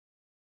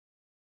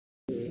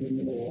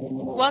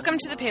Welcome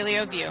to the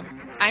Paleo View.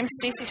 I'm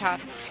Stacey Toth,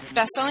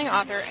 best-selling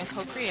author and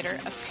co-creator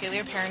of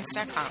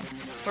PaleoParents.com,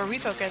 where we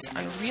focus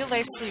on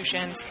real-life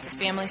solutions for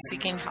families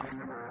seeking health.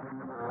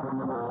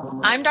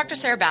 I'm Dr.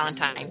 Sarah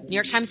Ballantyne, New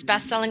York Times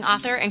best-selling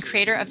author and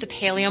creator of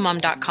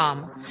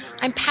thepaleomom.com.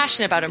 I'm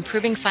passionate about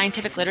improving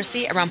scientific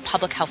literacy around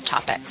public health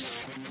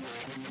topics.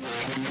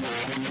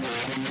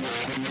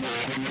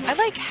 I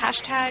like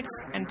hashtags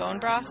and bone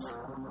broth.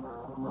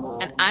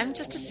 And I'm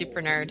just a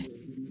super nerd.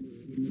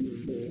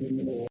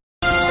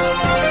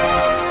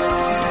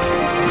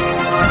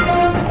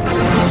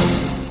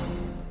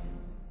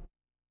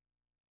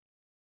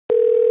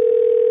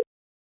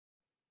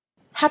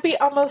 Happy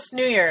almost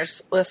New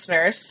Year's,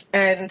 listeners,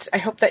 and I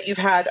hope that you've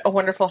had a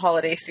wonderful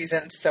holiday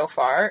season so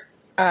far.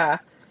 Hi,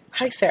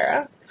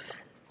 Sarah.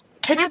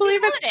 Can you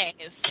believe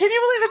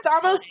it's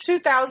almost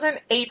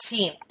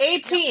 2018?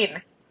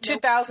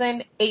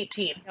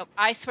 2018. Nope.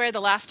 I swear the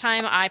last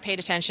time I paid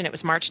attention, it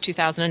was March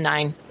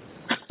 2009.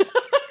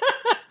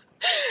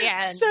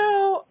 Yeah.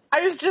 So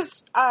I was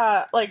just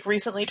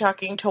recently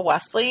talking to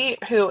Wesley,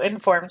 who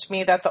informed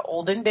me that the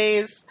olden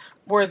days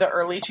were the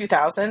early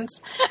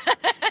 2000s.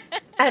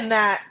 And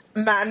that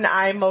Matt and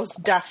I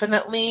most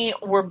definitely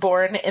were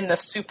born in the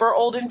super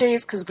olden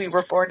days because we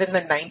were born in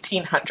the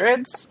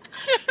 1900s.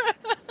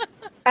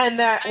 And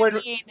that when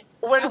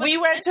we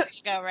went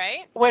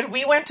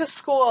to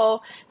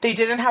school, they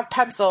didn't have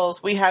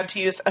pencils. We had to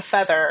use a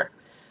feather,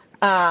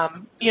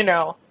 in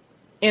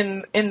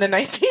the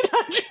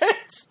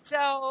 1900s.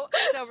 So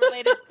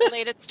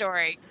related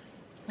story.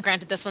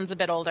 Granted, this one's a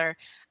bit older.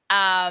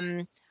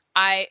 The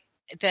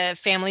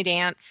family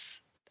dance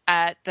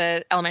at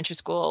the elementary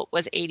school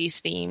was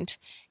 80s themed,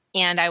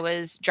 and I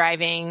was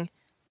driving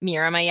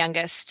Mira, my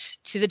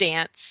youngest, to the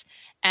dance,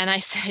 and I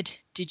said,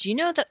 "Did you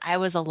know that I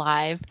was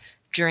alive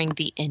during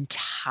the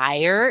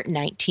entire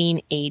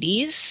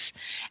 1980s?"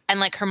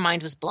 And her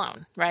mind was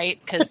blown, right?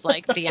 Because the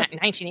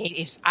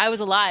 1980s, I was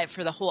alive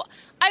for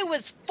I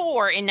was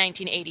 4 in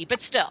 1980,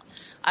 but still,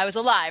 I was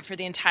alive for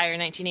the entire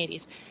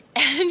 1980s.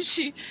 And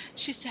she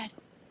said,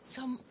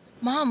 "So,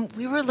 Mom,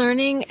 we were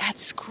learning at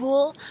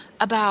school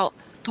about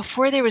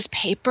before there was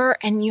paper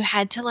and you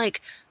had to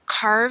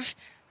carve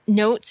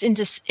notes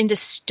into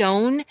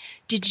stone.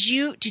 Did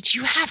you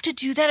have to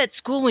do that at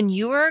school when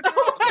you were a girl?"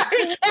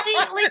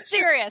 Completely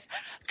serious.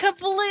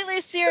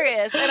 Completely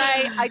serious. And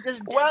I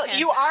just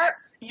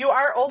you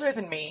are older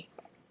than me.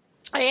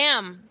 I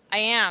am.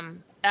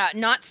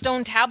 Not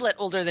stone tablet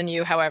older than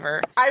you,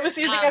 however. I was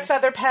using a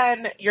feather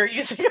pen. You're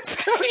using a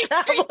stone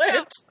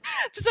tablet.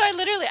 So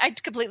I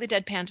completely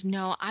deadpanned.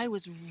 No, I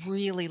was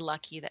really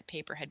lucky that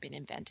paper had been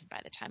invented by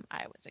the time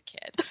I was a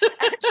kid.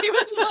 And she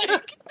was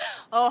like,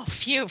 "Oh,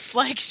 phew."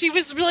 She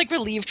was really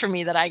relieved for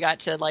me that I got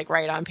to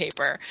write on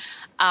paper.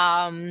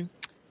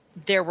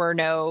 There were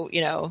no,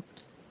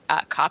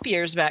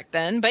 copiers back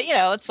then, but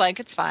it's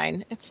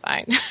fine. It's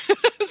fine.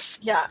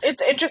 Yeah.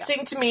 It's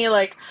interesting to me,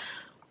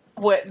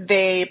 what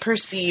they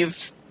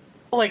perceive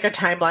a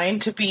timeline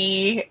to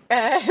be,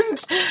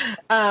 and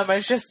I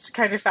was just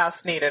kind of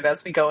fascinated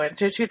as we go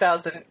into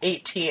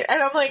 2018,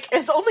 and I'm like,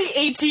 it's only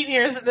 18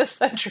 years in this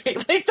century.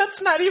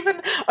 That's not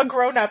even a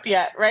grown-up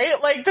yet, right?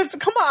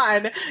 Come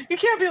on, you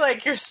can't be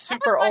you're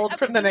super old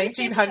from the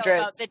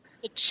 1900s.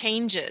 The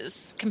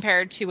changes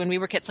compared to when we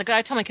were kids.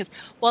 I tell my kids,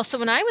 so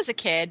when I was a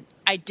kid,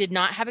 I did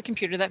not have a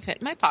computer that fit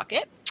in my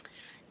pocket,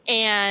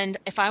 and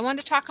if I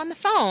wanted to talk on the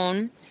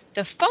phone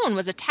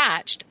was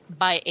attached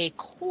by a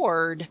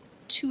cord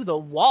to the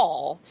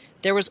wall.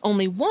 There was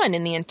only one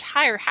in the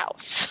entire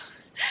house.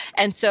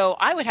 And so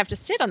I would have to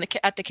sit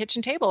at the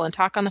kitchen table and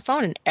talk on the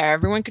phone, and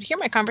everyone could hear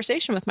my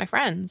conversation with my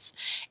friends.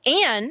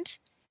 And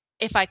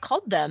if I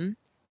called them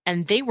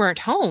and they weren't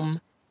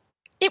home,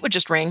 it would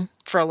just ring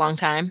for a long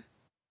time.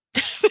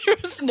 There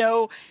was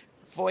no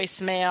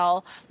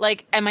voicemail.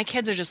 And my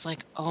kids are just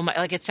oh my,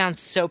 it sounds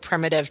so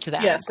primitive to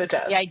them. Yes, it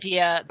does. The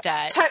idea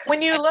that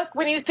when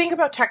you think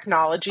about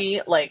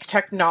technology,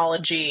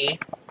 technology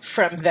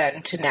from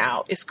then to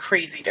now is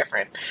crazy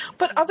different.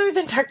 But other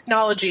than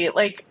technology,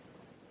 I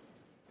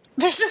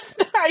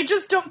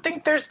just don't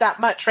think there's that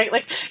much, right?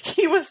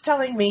 He was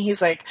telling me,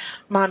 he's like,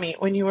 "Mommy,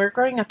 when you were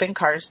growing up in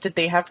cars, did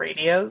they have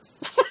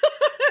radios?"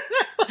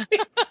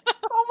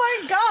 Oh my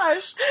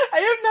gosh, I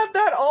am not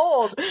that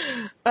old.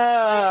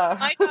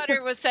 My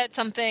daughter said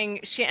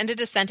something, she ended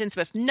a sentence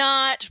with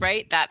 "not,"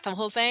 right? That's the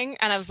whole thing.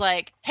 And I was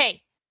like,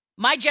 "Hey,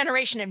 my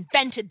generation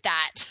invented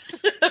that."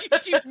 You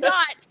do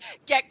not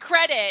get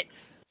credit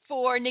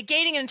for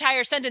negating an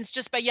entire sentence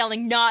just by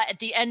yelling "not" at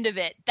the end of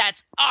it.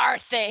 That's our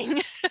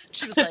thing.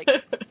 She was like,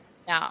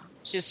 no,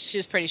 she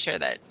was pretty sure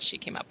that she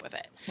came up with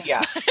it.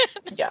 Yeah.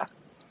 Yeah.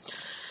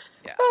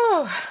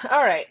 Oh,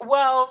 all right.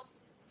 Well,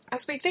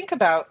 as we think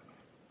about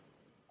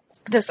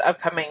this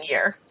upcoming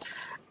year,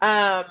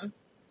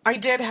 I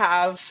did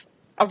have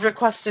a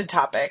requested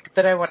topic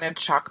that I wanted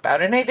to talk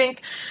about, and I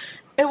think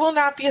it will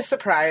not be a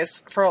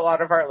surprise for a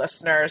lot of our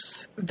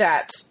listeners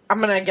that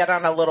I'm going to get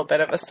on a little bit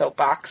of a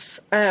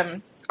soapbox.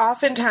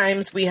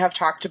 Oftentimes we have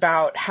talked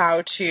about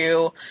how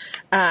to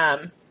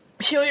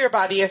heal your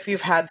body if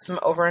you've had some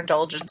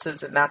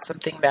overindulgences and that's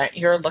something that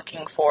you're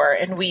looking for.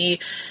 And we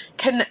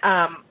can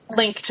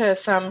link to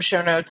some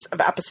show notes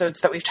of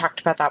episodes that we've talked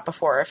about that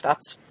before if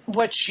that's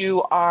what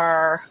you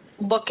are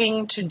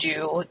looking to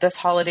do this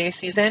holiday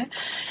season.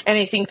 And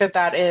I think that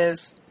that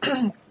is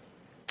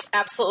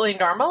absolutely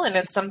normal, and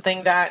it's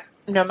something that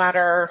no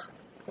matter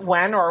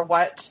when or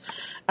what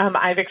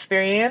I've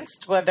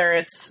experienced, whether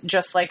it's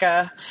just like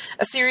a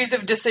series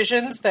of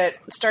decisions that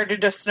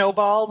started to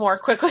snowball more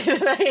quickly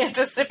than I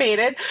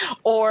anticipated,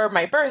 or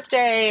my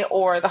birthday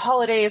or the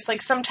holidays,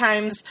 like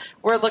sometimes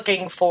we're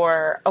looking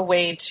for a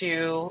way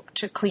to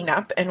clean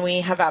up, and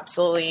we have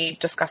absolutely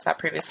discussed that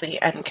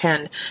previously and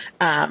can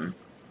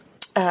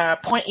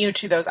point you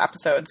to those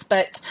episodes.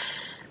 But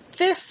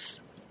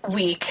this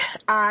week,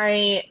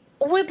 I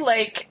would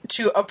like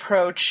to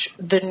approach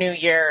the New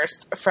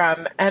Year's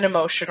from an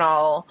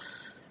emotional,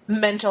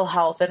 mental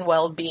health, and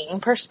well-being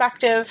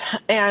perspective.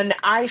 And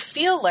I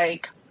feel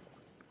like,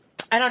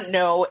 I don't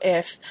know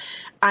if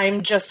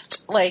I'm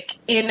just like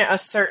in a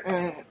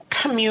certain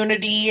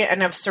community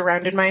and I've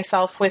surrounded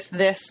myself with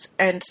this,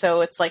 and so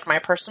it's like my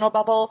personal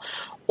bubble,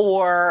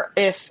 or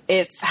if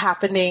it's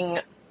happening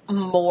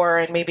more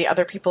and maybe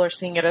other people are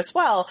seeing it as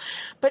well.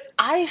 But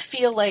I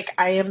feel like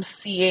I am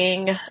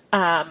seeing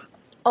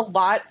a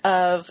lot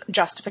of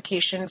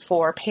justification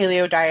for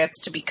paleo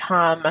diets to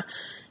become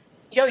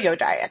yo-yo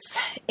diets.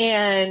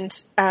 And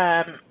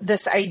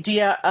this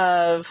idea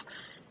of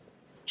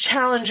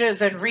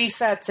challenges and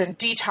resets and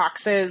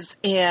detoxes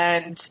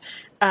and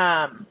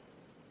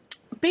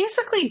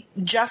basically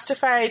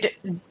justified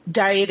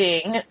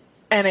dieting.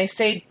 And I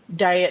say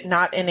diet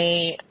not in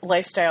a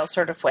lifestyle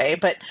sort of way,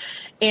 but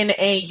in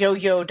a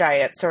yo-yo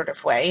diet sort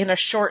of way, in a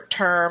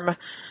short-term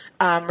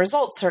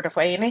results sort of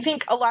way. And I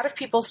think a lot of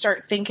people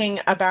start thinking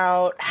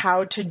about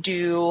how to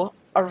do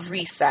a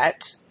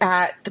reset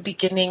at the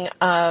beginning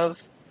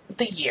of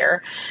the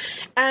year.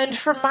 And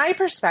from my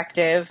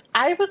perspective,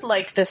 I would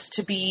like this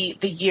to be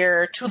the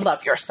year to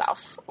love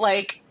yourself.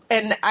 Like,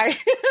 and I,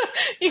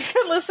 you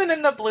can listen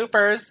in the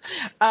bloopers.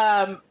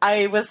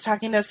 I was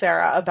talking to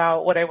Sarah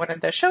about what I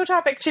wanted the show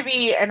topic to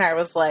be. And I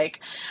was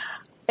like,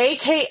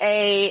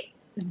 AKA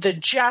the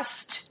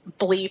Just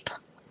Bleep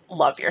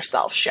Love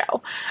Yourself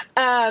show.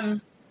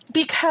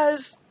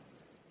 Because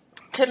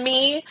to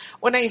me,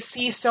 when I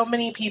see so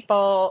many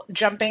people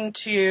jumping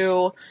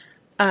to,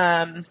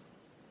 from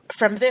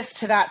this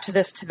to that, to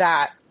this to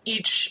that,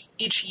 each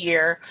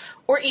year,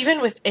 or even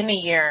within a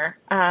year,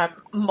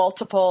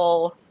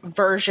 multiple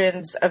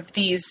versions of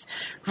these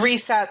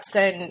resets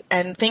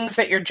and things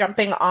that you're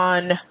jumping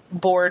on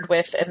board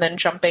with and then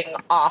jumping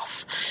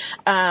off,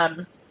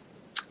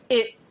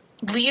 it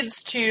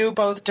leads to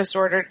both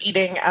disordered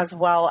eating as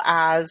well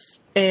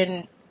as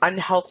an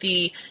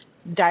unhealthy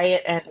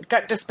diet and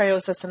gut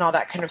dysbiosis and all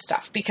that kind of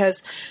stuff,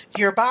 because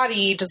your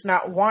body does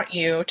not want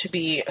you to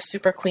be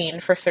super clean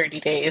for 30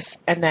 days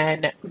and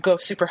then go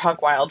super hog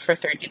wild for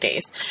 30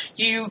 days.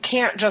 You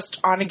can't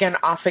just on again,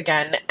 off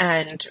again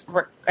and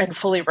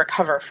fully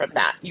recover from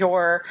that.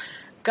 Your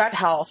gut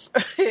health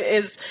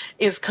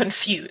is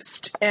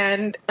confused.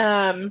 And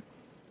to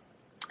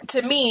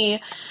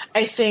me,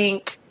 I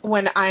think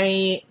when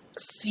I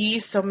see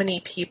so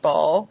many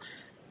people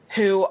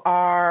who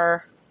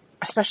are,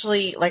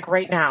 especially like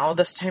right now,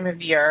 this time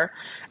of year,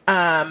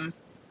 I'll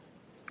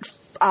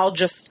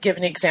just give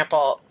an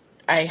example.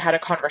 I had a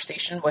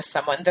conversation with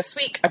someone this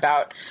week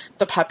about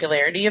the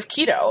popularity of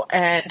keto,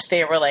 and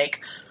they were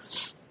like,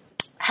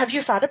 have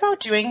you thought about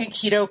doing a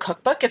keto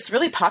cookbook? It's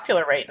really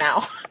popular right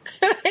now.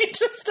 And I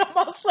just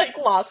almost like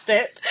lost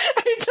it.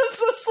 I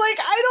just was like,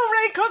 I don't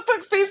write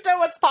cookbooks based on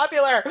what's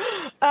popular.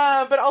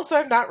 But also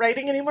I'm not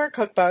writing any more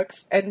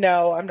cookbooks. And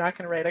no, I'm not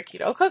going to write a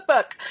keto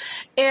cookbook.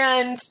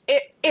 And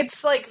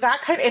it's like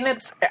that kind of, and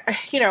it's,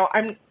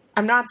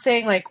 I'm not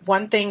saying like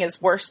one thing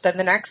is worse than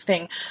the next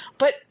thing,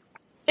 but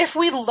if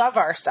we love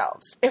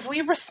ourselves, if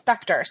we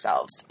respect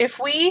ourselves, if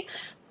we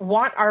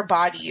want our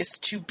bodies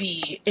to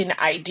be in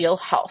ideal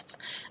health,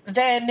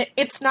 then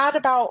it's not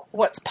about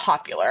what's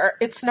popular.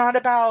 It's not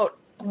about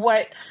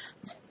what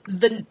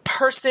the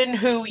person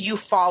who you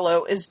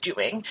follow is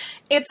doing.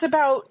 It's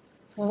about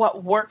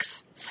what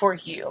works for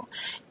you.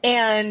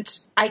 And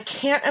I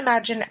can't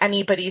imagine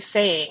anybody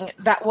saying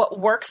that what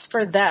works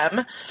for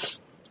them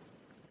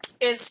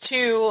is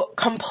to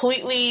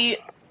completely,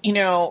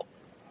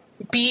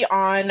 be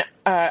on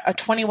a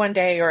 21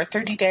 day or a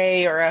 30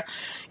 day or a,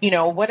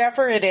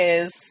 whatever it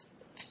is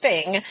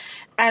thing.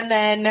 And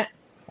then,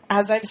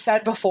 as I've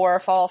said before,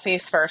 fall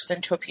face first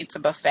into a pizza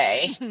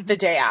buffet the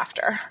day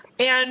after.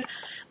 And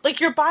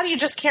like your body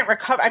just can't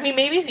recover. I mean,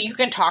 maybe you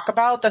can talk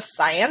about the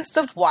science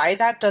of why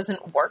that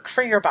doesn't work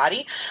for your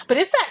body, but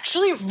it's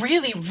actually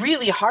really,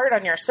 really hard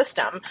on your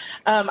system.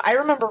 I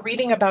remember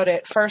reading about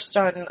it first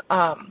on,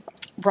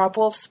 Rob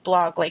Wolf's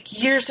blog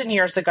like years and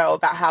years ago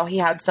about how he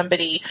had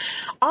somebody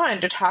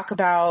on to talk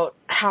about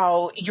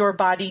how your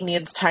body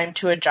needs time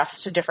to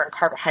adjust to different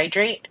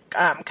carbohydrate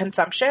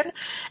consumption.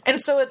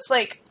 And so it's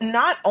like,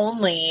 not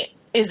only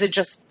is it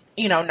just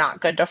not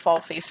good to fall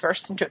face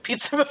first into a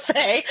pizza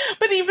buffet.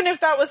 But even if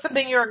that was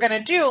something you were going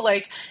to do,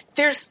 like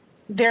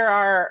there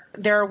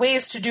are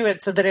ways to do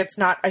it so that it's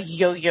not a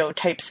yo-yo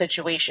type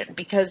situation,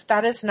 because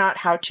that is not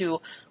how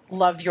to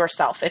love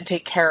yourself and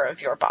take care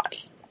of your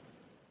body.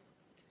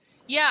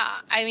 Yeah,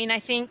 I mean, I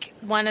think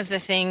one of the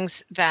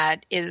things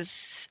that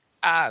is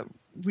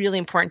really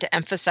important to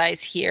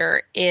emphasize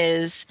here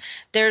is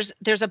there's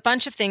a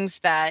bunch of things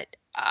that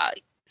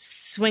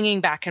swinging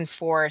back and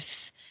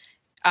forth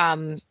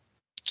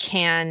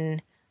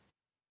can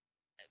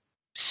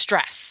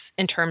stress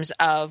in terms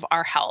of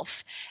our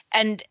health.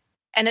 And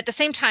at the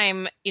same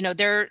time,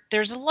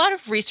 there's a lot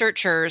of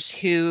researchers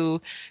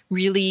who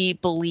really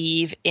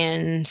believe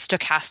in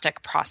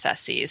stochastic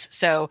processes.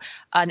 So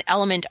an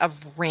element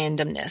of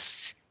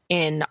randomness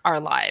in our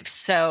lives.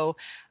 So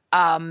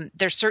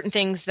there's certain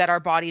things that our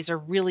bodies are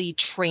really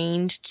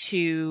trained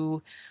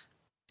to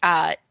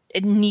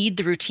need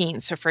the routine.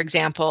 So for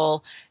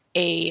example,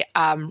 a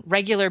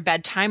regular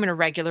bedtime and a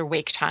regular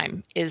wake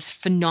time is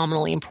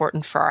phenomenally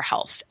important for our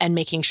health and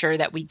making sure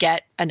that we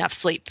get enough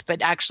sleep.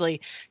 But actually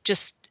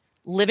just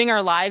living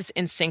our lives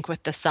in sync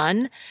with the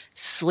sun,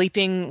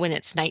 sleeping when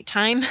it's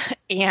nighttime,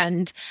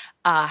 and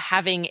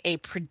having a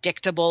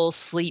predictable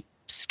sleep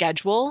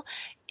schedule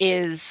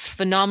is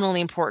phenomenally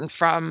important,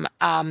 from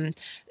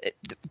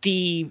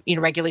the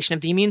regulation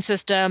of the immune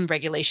system,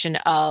 regulation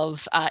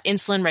of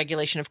insulin,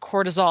 regulation of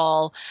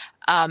cortisol,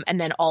 and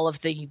then all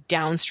of the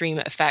downstream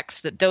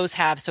effects that those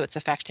have. So it's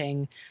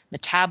affecting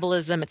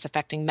metabolism, it's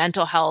affecting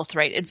mental health,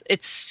 right?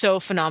 It's so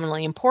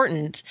phenomenally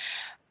important.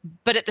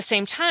 But at the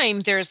same time,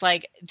 there's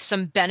like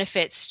some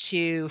benefits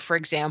to, for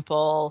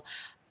example,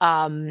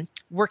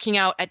 working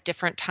out at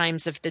different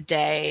times of the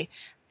day,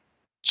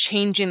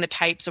 changing the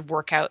types of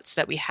workouts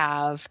that we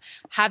have,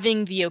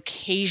 having the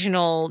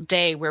occasional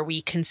day where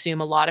we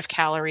consume a lot of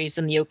calories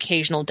and the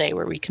occasional day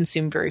where we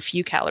consume very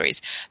few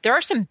calories. There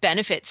are some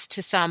benefits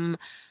to some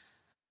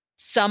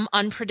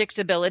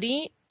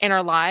unpredictability in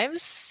our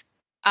lives,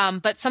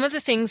 but some of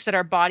the things that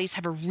our bodies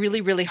have a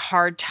really, really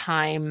hard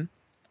time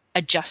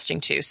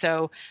adjusting to.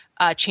 So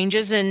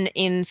changes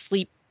in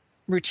sleep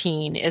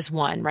routine is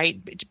one, right?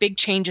 Big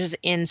changes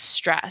in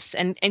stress,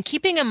 and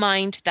keeping in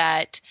mind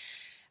that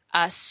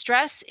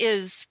stress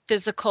is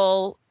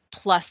physical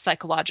plus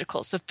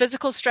psychological. So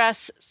physical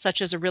stress,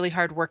 such as a really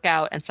hard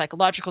workout, and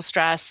psychological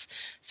stress,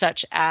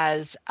 such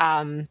as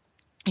a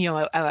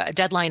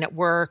deadline at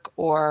work,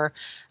 or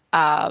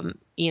a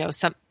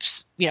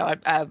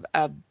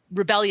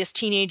rebellious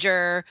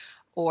teenager,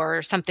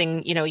 or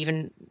something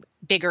even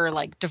bigger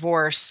like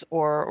divorce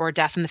or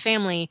death in the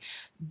family.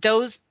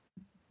 Those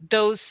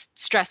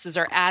stresses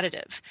are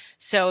additive.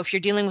 So if you're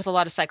dealing with a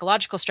lot of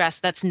psychological stress,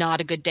 that's not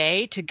a good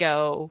day to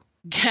go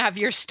have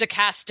your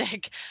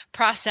stochastic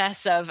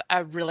process of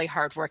a really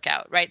hard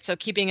workout, right? So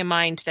keeping in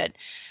mind that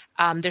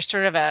there's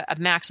sort of a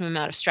maximum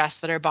amount of stress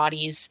that our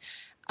bodies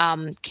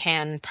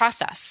can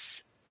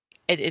process.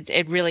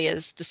 It really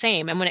is the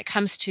same. And when it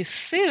comes to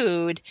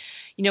food,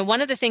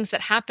 one of the things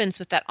that happens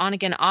with that on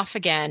again, off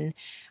again,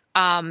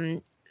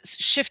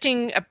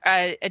 shifting,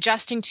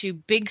 adjusting to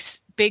big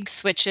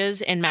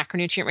switches in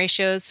macronutrient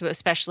ratios, so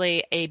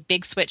especially a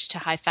big switch to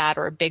high fat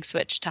or a big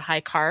switch to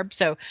high carb.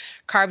 So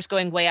carbs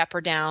going way up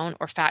or down,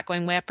 or fat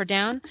going way up or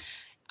down,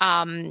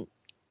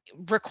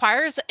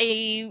 requires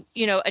a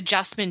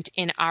adjustment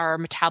in our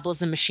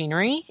metabolism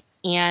machinery,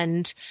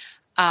 and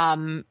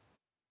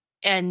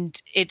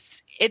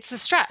it's a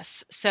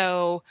stress.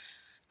 So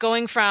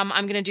going from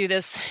I'm going to do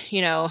this,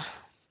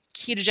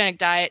 ketogenic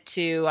diet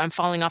to I'm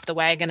falling off the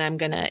wagon, I'm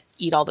going to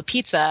eat all the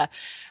pizza.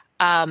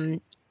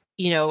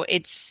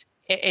 It's,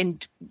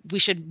 and we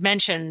should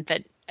mention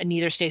that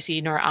neither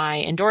Stacey nor I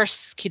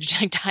endorse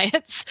ketogenic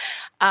diets.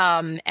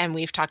 And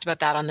we've talked about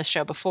that on the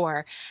show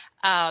before.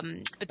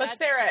 But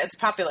Sarah, it's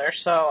popular,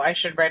 so I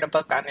should write a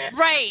book on it.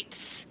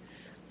 Right.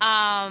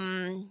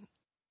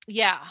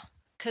 Yeah.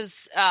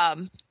 'Cause,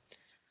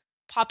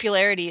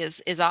 popularity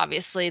is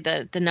obviously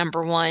the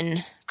number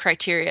one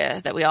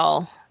criteria that we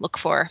all look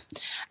for.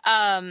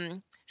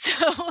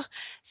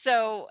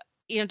 So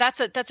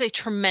that's a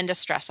tremendous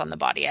stress on the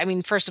body. I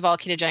mean, first of all,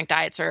 ketogenic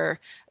diets are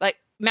like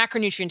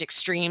macronutrient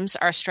extremes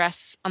are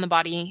stress on the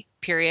body,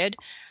 period.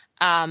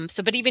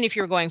 But even if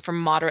you're going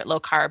from moderate low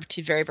carb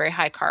to very, very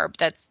high carb,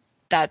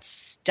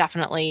 that's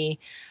definitely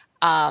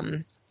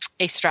a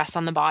stress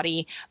on the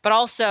body. But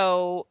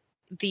also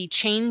the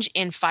change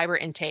in fiber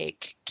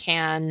intake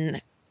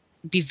can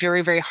be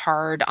very, very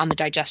hard on the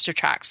digestive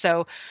tract.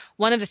 So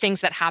one of the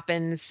things that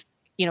happens,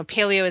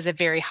 paleo is a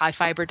very high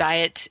fiber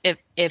diet.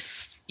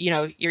 If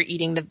you're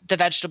eating the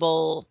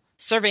vegetable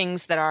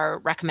servings that are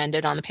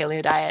recommended on the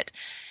paleo diet,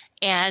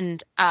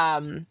 and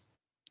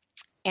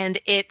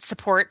it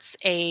supports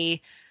high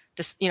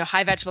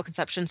vegetable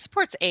consumption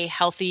supports a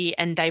healthy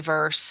and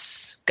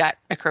diverse gut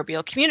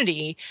microbial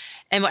community.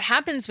 And what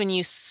happens when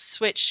you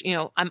switch,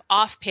 I'm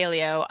off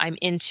paleo, I'm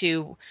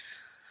into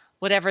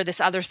whatever this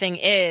other thing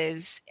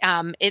is,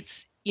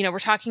 it's, we're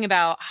talking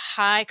about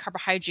high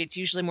carbohydrates,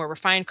 usually more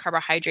refined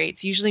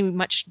carbohydrates, usually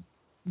much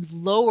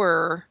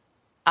lower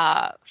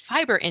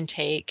fiber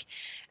intake.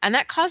 And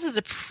that causes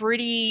a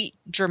pretty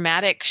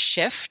dramatic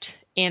shift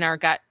in our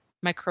gut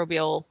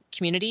microbial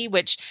community,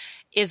 which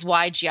is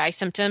why GI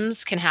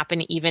symptoms can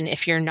happen even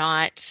if you're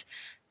not,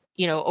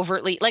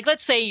 overtly, like,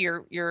 let's say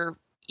you're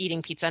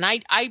eating pizza. And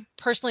I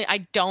personally,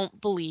 I don't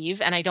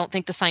believe, and I don't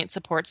think the science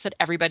supports that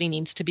everybody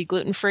needs to be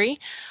gluten-free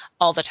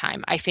all the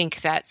time. I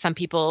think that some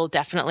people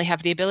definitely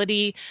have the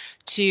ability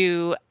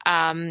to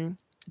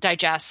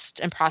digest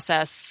and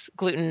process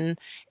gluten.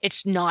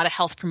 It's not a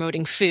health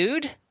promoting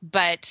food,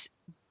 but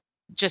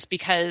just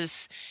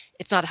because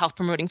it's not a health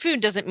promoting food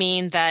doesn't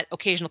mean that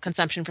occasional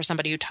consumption for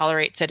somebody who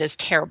tolerates it is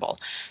terrible.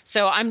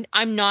 So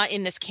I'm not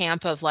in this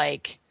camp of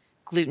like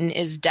gluten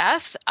is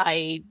death.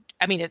 I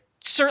mean, it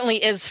certainly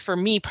is for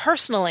me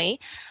personally,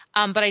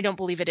 but I don't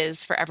believe it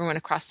is for everyone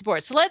across the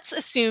board. So let's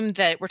assume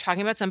that we're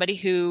talking about somebody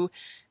who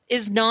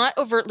is not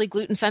overtly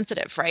gluten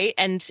sensitive, right?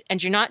 And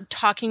you're not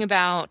talking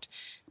about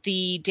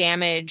the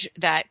damage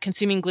that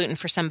consuming gluten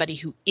for somebody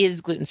who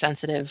is gluten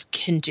sensitive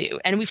can do.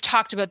 And we've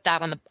talked about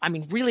that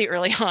really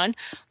early on,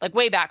 like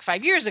way back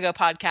 5 years ago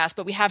podcast,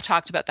 but we have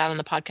talked about that on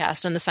the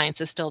podcast, and the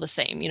science is still the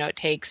same. It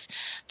takes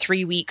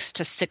 3 weeks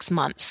to 6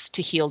 months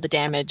to heal the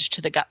damage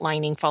to the gut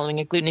lining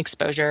following a gluten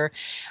exposure.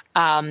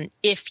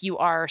 If you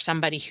are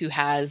somebody who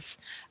has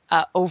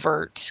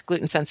overt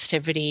gluten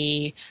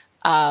sensitivity,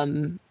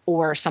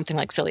 or something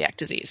like celiac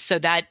disease. So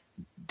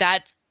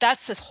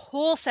that's this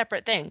whole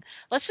separate thing.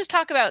 Let's just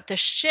talk about the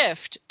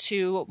shift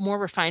to more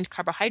refined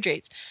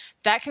carbohydrates.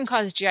 That can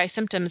cause GI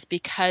symptoms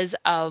because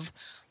of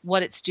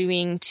what it's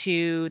doing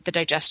to the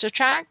digestive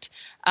tract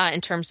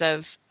in terms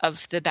of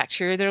the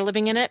bacteria that are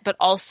living in it, but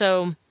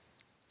also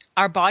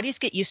our bodies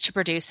get used to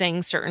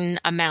producing certain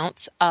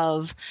amounts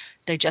of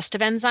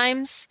digestive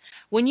enzymes.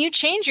 When you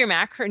change your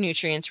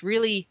macronutrients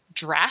really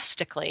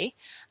drastically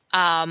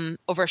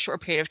over a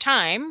short period of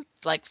time,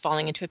 like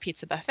falling into a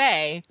pizza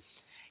buffet,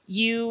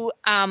 you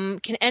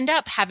can end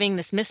up having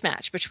this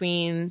mismatch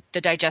between the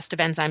digestive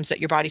enzymes that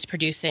your body's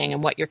producing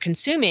and what you're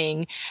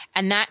consuming,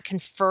 and that can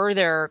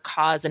further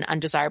cause an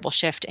undesirable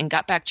shift in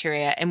gut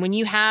bacteria. And when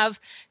you have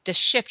this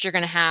shift, you're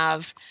going to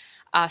have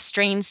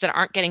strains that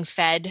aren't getting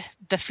fed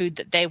the food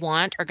that they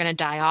want are going to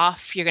die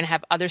off. You're going to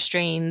have other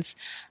strains,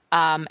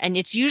 and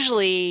it's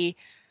usually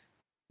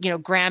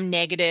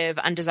gram-negative,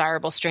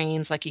 undesirable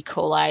strains like E.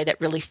 coli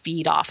that really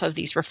feed off of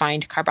these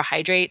refined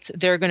carbohydrates.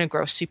 They're going to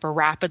grow super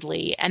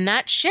rapidly. And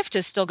that shift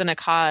is still going to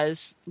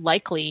cause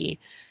likely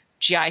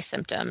GI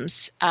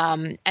symptoms.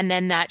 And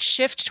then that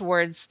shift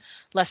towards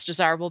less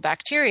desirable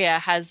bacteria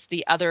has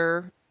the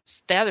other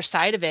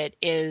side of it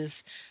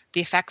is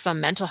the effects on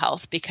mental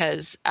health,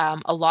 because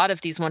a lot of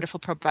these wonderful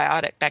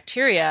probiotic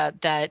bacteria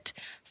that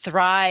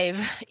thrive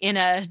in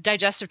a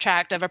digestive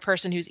tract of a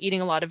person who's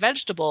eating a lot of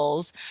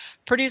vegetables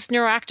produce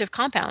neuroactive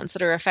compounds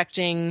that are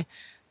affecting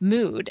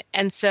mood.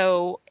 And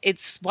so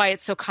it's why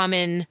it's so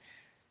common,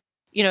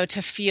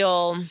 to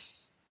feel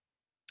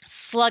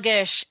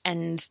sluggish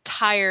and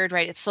tired,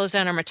 right? It slows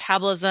down our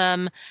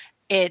metabolism.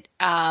 It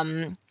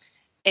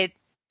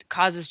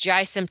causes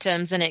GI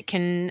symptoms, and it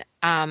can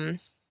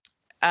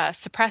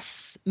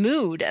suppress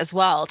mood as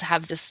well, to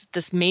have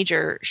this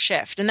major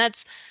shift. And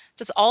that's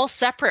all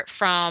separate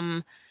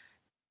from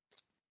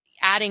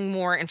adding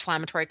more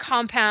inflammatory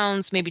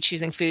compounds, maybe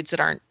choosing foods that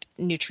aren't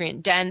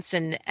nutrient dense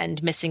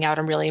and missing out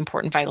on really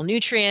important vital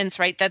nutrients,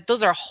 right?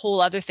 Those are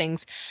whole other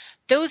things.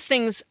 Those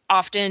things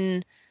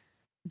often,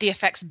 the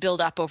effects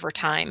build up over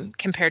time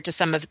compared to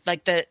some of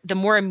like the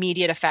more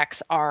immediate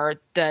effects are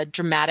the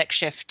dramatic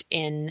shift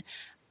in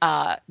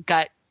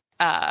gut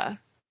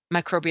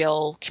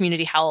microbial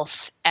community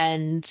health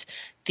and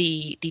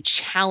the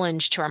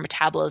challenge to our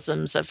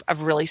metabolisms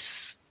of really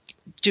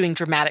doing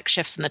dramatic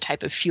shifts in the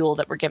type of fuel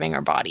that we're giving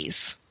our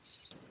bodies.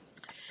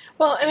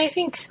 Well, and I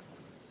think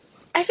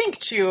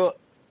too,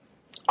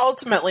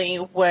 ultimately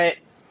what,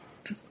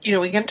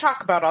 we can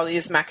talk about all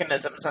these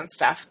mechanisms and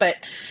stuff, but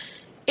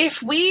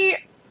if we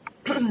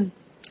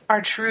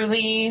are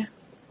truly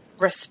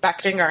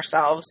respecting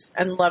ourselves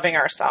and loving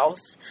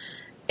ourselves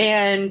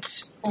and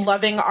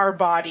loving our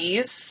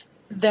bodies,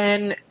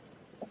 then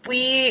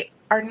we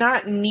are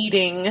not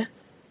needing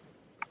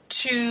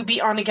to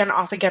be on again,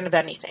 off again of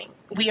anything.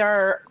 We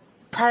are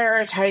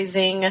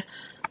prioritizing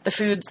the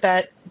foods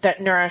that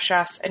nourish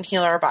us and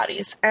heal our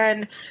bodies.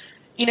 And,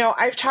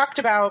 I've talked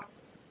about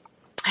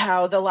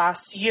how the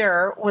last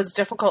year was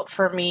difficult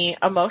for me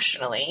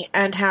emotionally,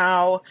 and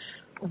how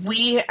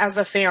we as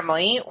a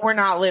family were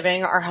not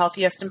living our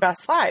healthiest and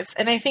best lives.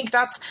 And I think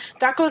that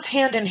goes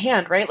hand in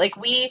hand, right? Like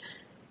we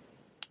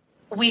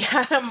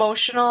had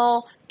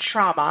emotional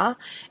trauma,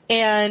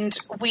 and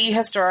we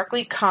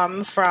historically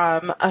come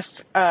from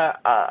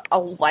a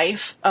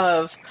life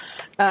of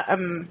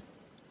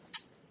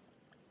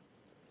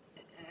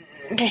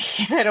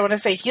I don't want to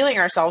say healing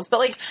ourselves, but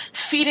like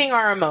feeding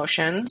our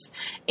emotions.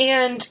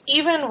 And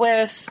even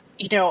with,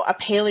 a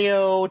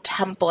paleo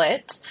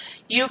template,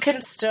 you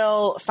can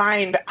still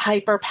find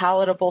hyper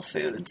palatable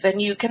foods,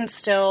 and you can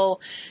still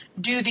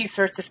do these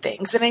sorts of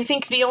things. And I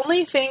think the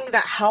only thing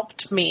that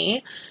helped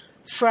me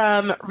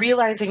from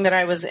realizing that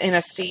I was in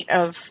a state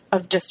of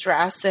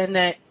distress, and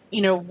that,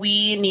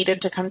 we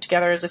needed to come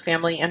together as a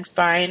family and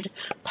find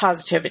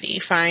positivity,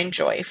 find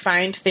joy,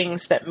 find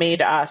things that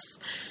made us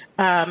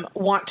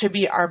want to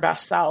be our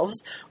best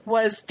selves,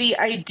 was the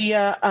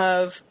idea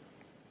of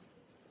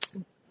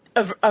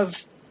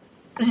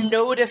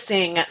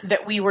noticing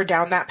that we were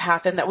down that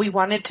path and that we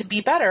wanted to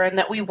be better and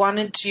that we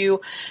wanted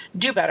to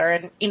do better.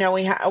 And,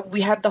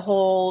 we had the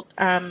whole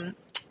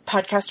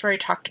podcast where I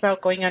talked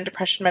about going on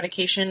depression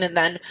medication and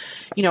then,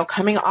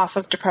 coming off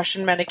of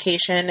depression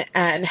medication,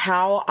 and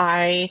how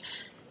I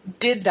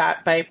did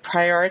that by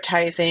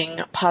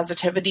prioritizing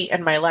positivity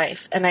in my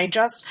life. And I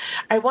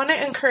want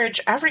to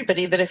encourage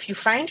everybody that if you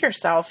find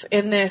yourself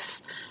in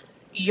this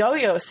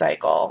yo-yo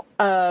cycle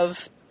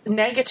of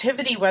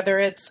negativity, whether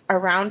it's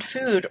around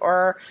food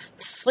or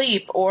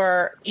sleep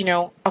or,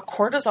 a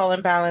cortisol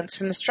imbalance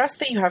from the stress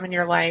that you have in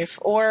your life,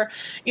 or,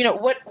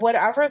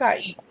 whatever that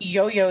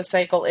yo-yo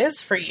cycle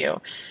is for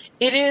you,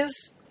 it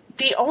is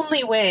the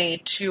only way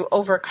to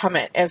overcome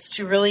it is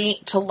to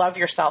really to love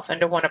yourself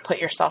and to want to put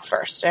yourself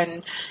first,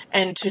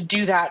 and to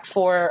do that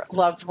for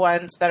loved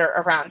ones that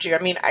are around you. I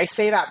mean, I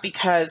say that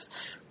because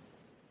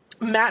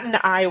Matt and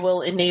I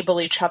will enable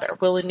each other.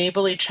 We'll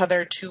enable each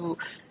other to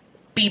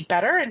be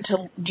better and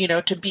to,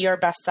 to be our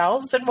best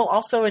selves. And we'll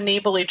also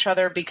enable each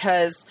other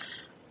because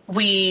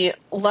we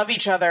love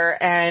each other.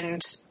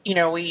 And,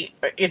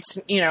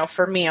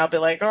 for me, I'll be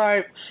like,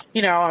 oh,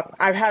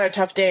 I've had a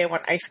tough day. I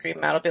want ice cream.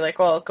 Matt will be like,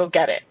 well, go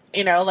get it.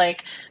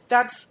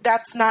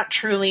 That's not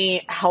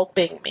truly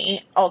helping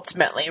me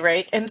ultimately.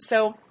 Right. And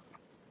so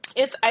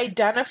it's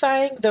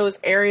identifying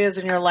those areas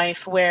in your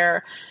life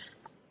where,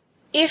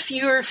 if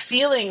you're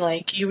feeling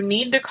like you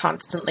need to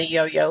constantly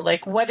yo-yo,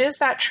 like what is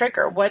that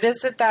trigger? What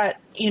is it that,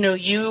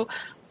 you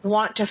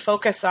want to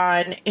focus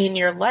on in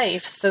your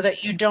life so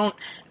that you don't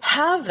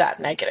have that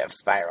negative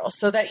spiral,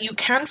 so that you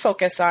can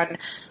focus on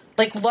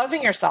like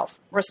loving yourself,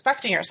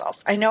 respecting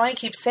yourself. I know I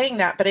keep saying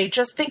that, but I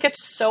just think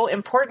it's so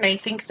important. I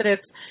think that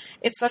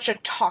it's such a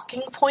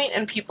talking point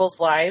in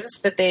people's lives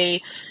that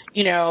they,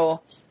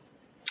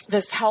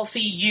 this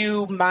healthy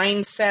you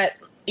mindset,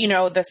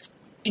 this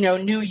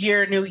new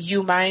year, new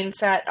you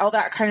mindset, all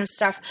that kind of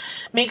stuff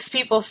makes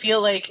people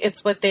feel like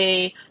it's what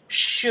they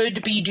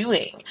should be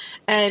doing.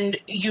 And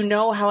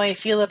how I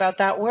feel about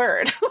that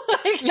word.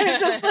 I'm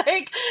just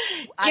like,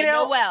 I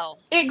know well.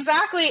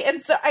 Exactly.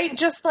 And so I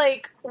just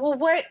like, well,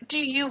 what do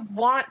you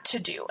want to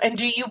do? And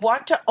do you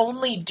want to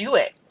only do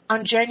it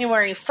on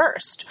January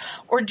 1st?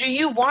 Or do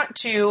you want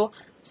to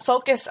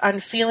focus on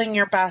feeling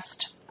your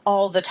best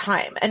all the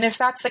time? And if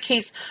that's the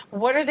case,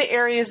 what are the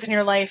areas in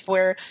your life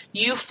where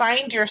you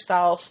find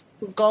yourself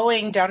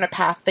going down a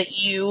path that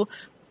you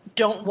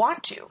don't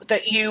want to,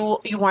 that you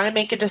want to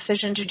make a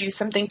decision to do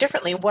something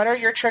differently? What are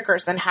your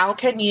triggers, and how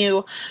can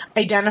you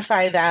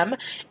identify them?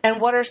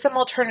 And what are some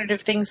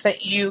alternative things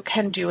that you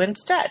can do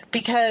instead?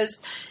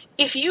 Because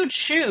if you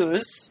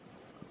choose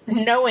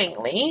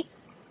knowingly,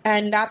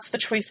 and that's the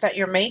choice that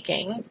you're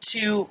making,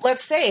 to,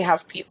 let's say,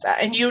 have pizza,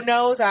 and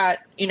that,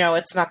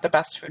 it's not the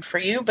best food for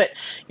you, but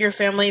your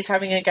family is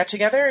having a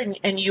get-together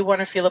and you want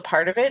to feel a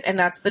part of it, and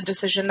that's the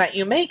decision that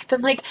you make,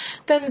 then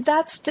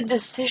that's the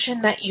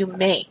decision that you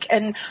make.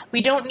 And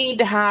we don't need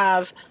to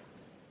have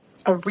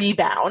a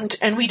rebound,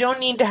 and we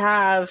don't need to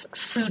have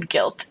food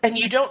guilt, and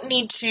you don't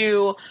need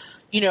to,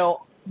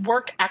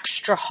 work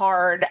extra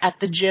hard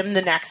at the gym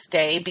the next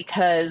day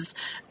because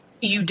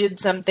you did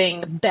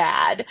something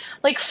bad.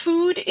 Like,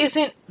 food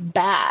isn't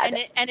bad.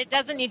 And it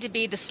doesn't need to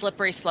be the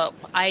slippery slope.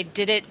 I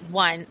did it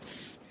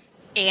once,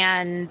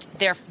 and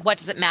what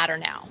does it matter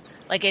now?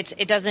 Like,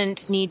 it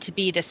doesn't need to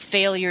be this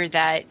failure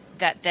that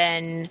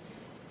then,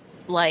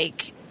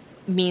 like,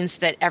 means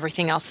that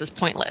everything else is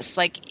pointless.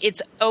 Like,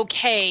 it's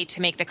okay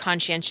to make the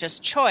conscientious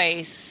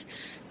choice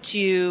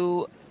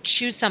to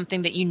choose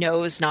something that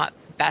is not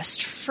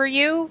best for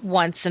you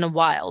once in a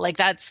while. Like,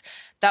 that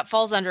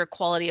falls under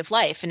quality of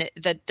life. And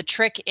the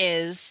trick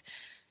is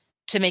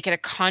to make it a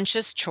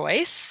conscious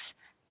choice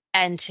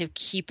and to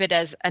keep it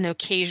as an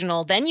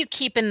occasional. Then you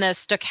keep in the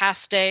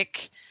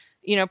stochastic,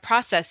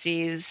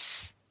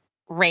 processes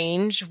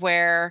range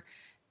where,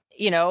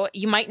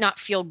 you might not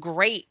feel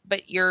great,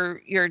 but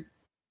you're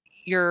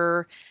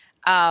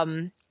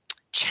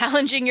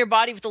challenging your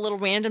body with a little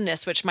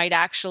randomness, which might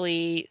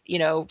actually,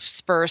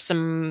 spur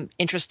some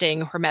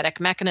interesting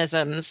hormetic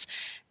mechanisms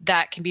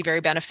that can be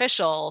very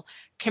beneficial,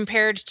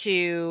 compared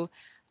to,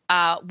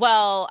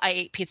 I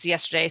ate pizza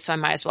yesterday, so I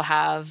might as well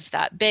have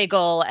that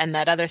bagel and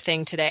that other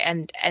thing today,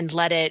 and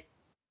let it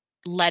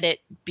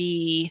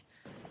be,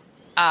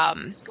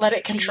 let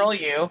it control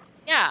you.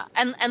 Yeah.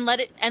 And let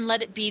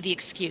it be the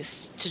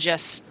excuse to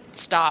just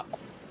stop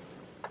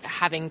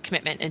having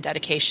commitment and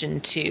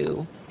dedication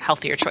to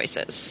healthier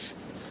choices.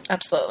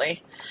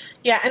 Absolutely.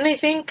 Yeah. And I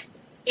think,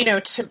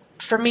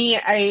 for me,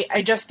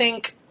 I just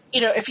think,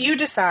 if you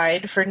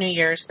decide for New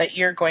Year's that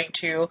you're going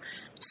to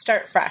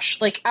start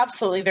fresh, like,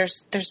 absolutely,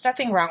 there's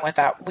nothing wrong with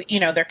that.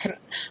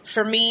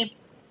 For me,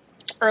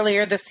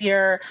 earlier this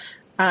year,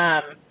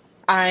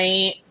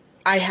 I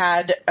I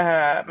had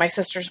my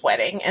sister's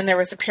wedding, and there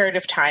was a period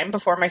of time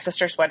before my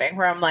sister's wedding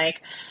where I'm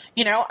like,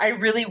 I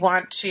really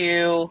want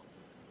to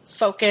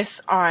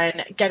focus on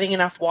getting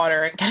enough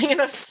water and getting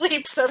enough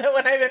sleep so that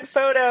when I'm in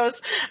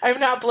photos, I'm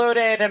not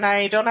bloated and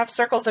I don't have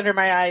circles under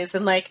my eyes.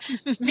 And like,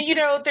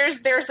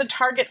 there's a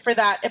target for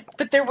that.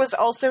 But there was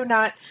also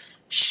not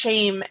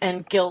shame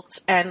and guilt.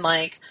 And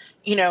like,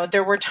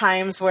 there were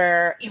times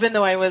where even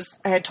though I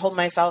had told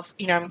myself,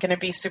 I'm going to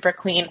be super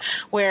clean,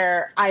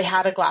 where I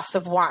had a glass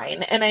of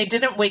wine and I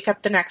didn't wake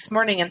up the next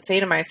morning and say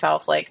to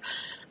myself like,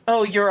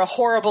 oh, you're a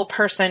horrible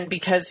person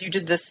because you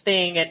did this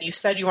thing and you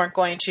said you weren't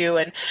going to.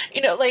 And,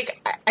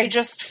 I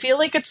just feel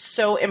like it's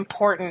so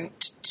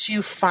important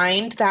to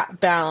find that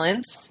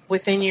balance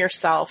within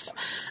yourself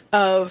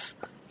of,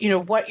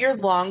 what your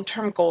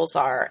long-term goals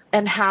are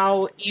and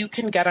how you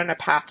can get on a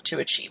path to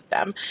achieve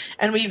them.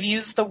 And we've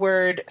used the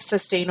word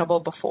sustainable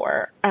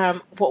before.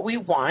 What we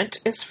want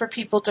is for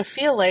people to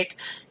feel like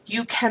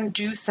you can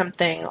do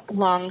something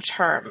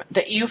long-term,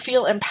 that you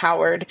feel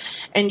empowered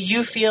and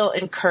you feel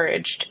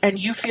encouraged and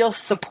you feel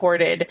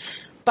supported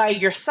by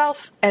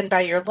yourself and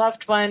by your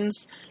loved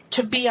ones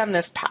to be on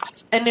this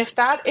path. And if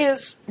that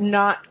is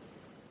not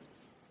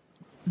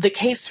the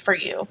case for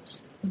you,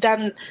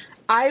 then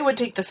I would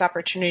take this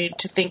opportunity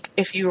to think,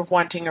 if you're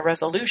wanting a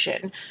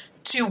resolution,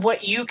 to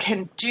what you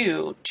can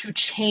do to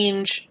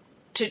change,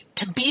 to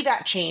be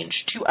that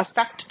change, to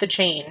affect the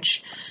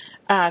change,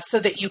 so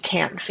that you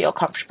can feel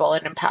comfortable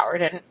and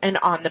empowered and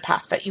on the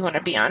path that you want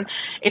to be on.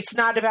 It's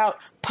not about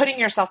putting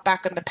yourself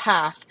back on the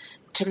path.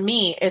 To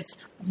me, it's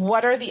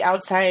what are the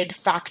outside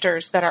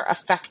factors that are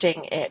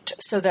affecting it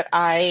so that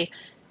I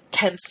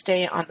can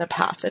stay on the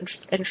path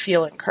and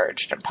feel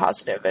encouraged and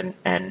positive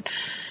and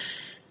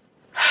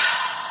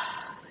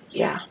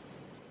yeah.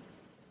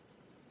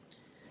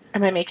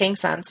 Am I making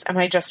sense? Am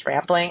I just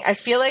rambling? I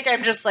feel like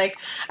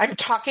I'm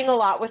talking a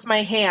lot with my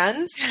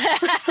hands,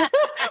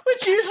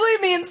 which usually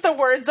means the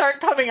words aren't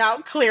coming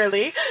out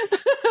clearly.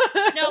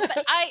 No,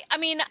 but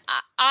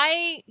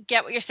I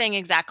get what you're saying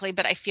exactly,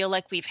 but I feel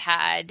like we've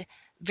had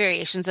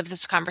variations of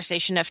this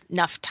conversation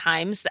enough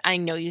times that I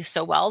know you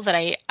so well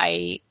that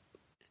I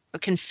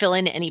can fill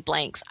in any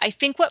blanks. I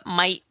think what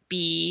might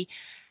be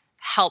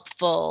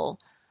helpful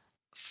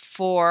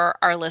for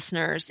our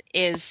listeners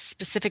is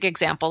specific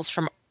examples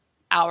from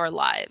our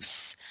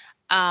lives.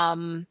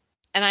 And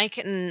I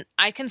can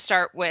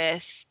start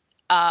with,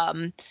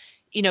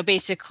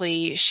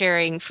 basically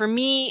sharing. For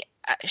me,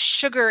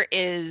 sugar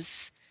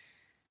is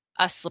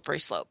a slippery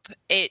slope.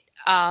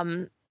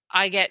 I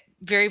get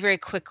very, very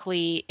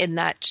quickly in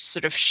that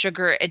sort of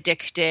sugar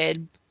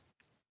addicted,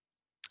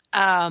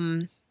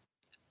 sort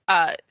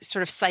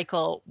of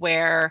cycle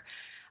where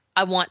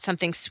I want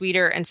something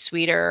sweeter and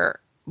sweeter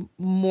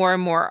more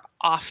and more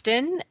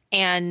often.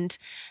 And,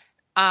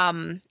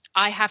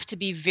 I have to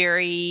be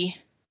very,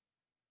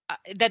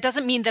 that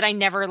doesn't mean that I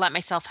never let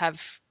myself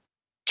have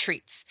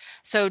treats.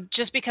 So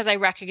just because I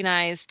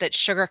recognize that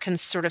sugar can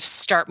sort of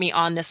start me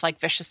on this like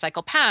vicious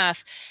cycle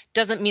path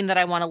doesn't mean that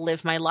I want to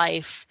live my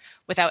life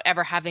without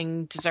ever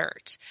having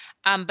dessert.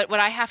 But what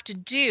I have to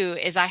do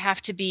is I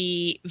have to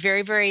be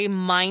very, very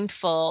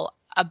mindful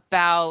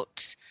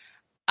about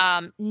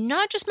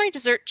not just my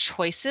dessert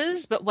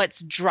choices, but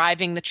what's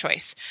driving the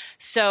choice.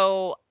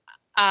 So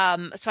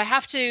I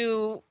have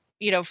to,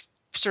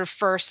 sort of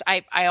first,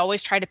 I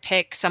always try to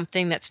pick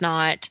something that's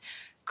not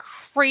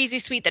crazy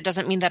sweet. That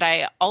doesn't mean that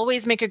I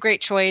always make a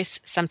great choice.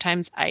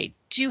 Sometimes I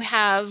do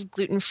have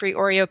gluten-free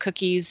Oreo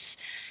cookies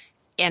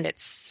and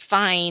it's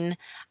fine.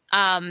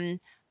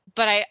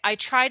 But I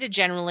try to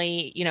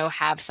generally,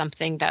 have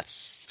something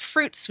that's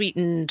fruit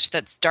sweetened,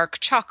 that's dark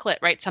chocolate,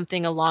 right?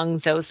 Something along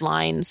those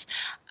lines.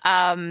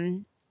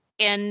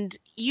 And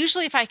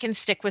usually if I can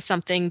stick with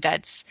something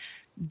that's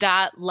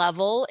that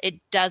level, it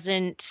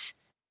doesn't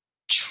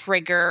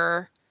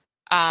trigger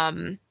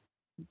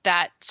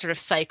that sort of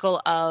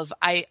cycle of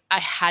I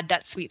had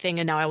that sweet thing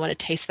and now I want to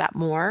taste that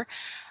more.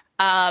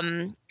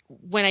 When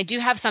I do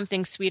have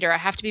something sweeter, I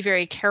have to be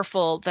very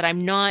careful that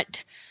I'm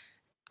not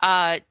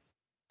I'm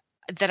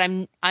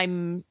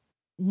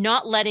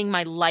not letting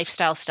my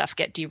lifestyle stuff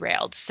get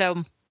derailed.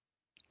 So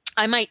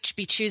I might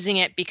be choosing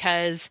it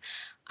because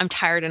I'm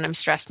tired and I'm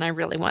stressed and I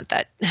really want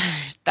that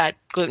that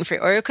gluten-free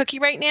Oreo cookie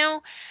right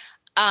now.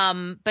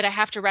 But I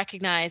have to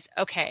recognize,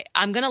 okay,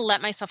 I'm going to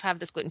let myself have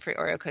this gluten-free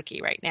Oreo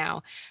cookie right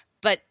now.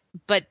 But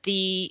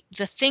the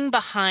thing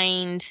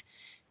behind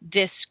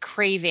this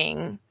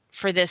craving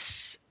for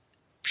this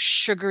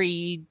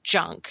sugary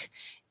junk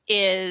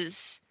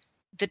is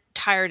the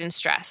tired and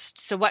stressed.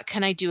 So what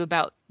can I do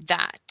about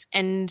that?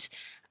 And,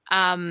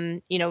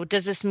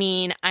 does this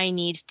mean I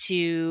need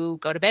to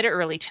go to bed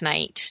early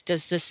tonight?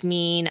 Does this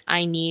mean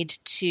I need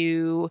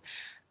to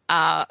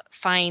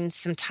find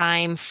some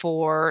time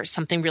for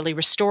something really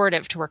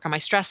restorative to work on my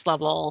stress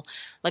level?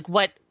 Like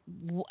what,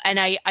 and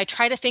I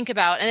try to think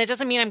about, and it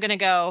doesn't mean I'm going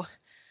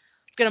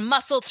to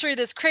muscle through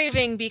this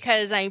craving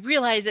because I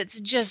realize it's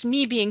just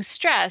me being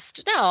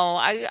stressed. No,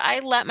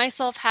 I let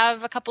myself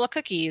have a couple of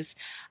cookies.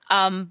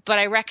 But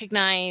I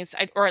recognize,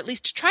 or at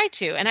least try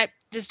to, and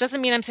this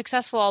doesn't mean I'm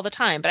successful all the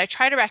time, but I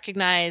try to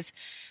recognize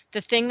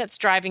the thing that's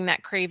driving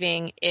that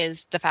craving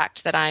is the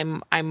fact that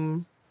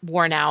I'm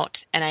worn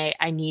out and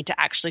I need to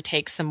actually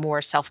take some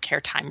more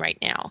self-care time right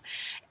now.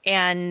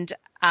 And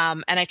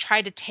I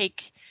try to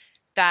take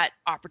that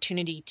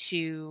opportunity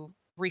to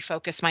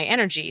refocus my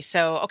energy.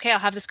 So, okay, I'll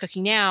have this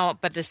cookie now,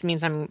 but this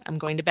means I'm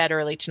going to bed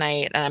early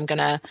tonight, and I'm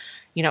gonna,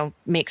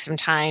 make some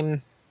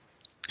time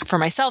for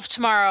myself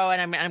tomorrow,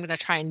 and I'm gonna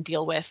try and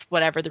deal with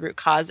whatever the root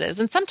cause is.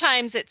 And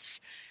sometimes it's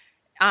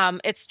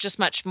just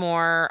much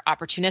more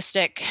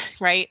opportunistic,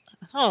 right?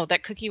 Oh,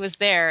 that cookie was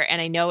there,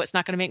 and I know it's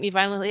not going to make me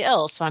violently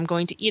ill, so I'm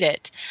going to eat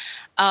it.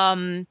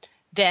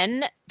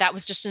 Then that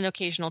was just an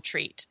occasional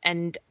treat.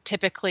 And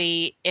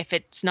typically, if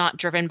it's not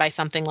driven by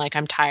something like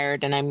I'm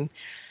tired and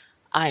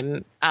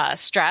I'm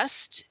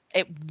stressed,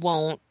 it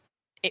won't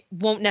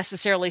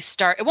necessarily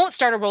start. It won't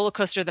start a roller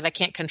coaster that I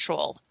can't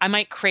control. I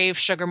might crave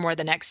sugar more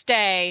the next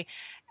day,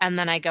 and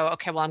then I go,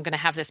 okay, well, I'm going to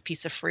have this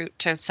piece of fruit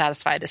to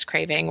satisfy this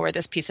craving, or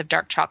this piece of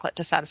dark chocolate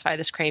to satisfy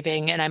this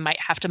craving, and I might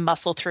have to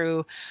muscle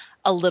through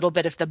a little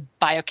bit of the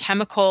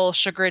biochemical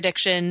sugar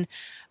addiction,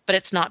 but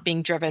it's not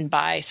being driven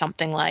by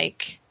something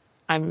like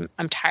I'm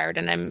tired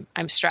and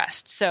I'm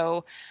stressed.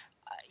 So,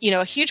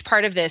 a huge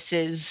part of this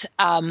is,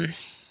 do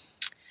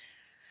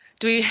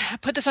we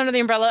put this under the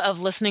umbrella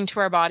of listening to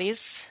our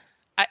bodies?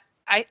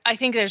 I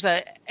think there's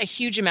a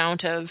huge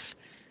amount of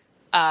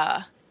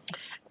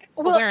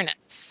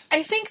awareness.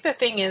 I think the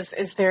thing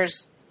is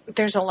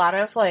there's a lot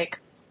of like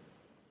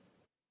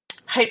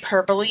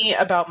hyperbole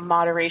about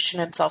moderation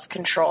and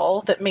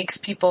self-control that makes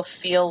people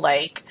feel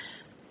like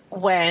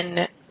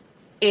when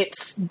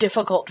it's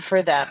difficult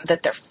for them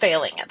that they're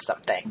failing at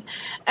something.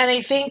 And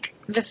I think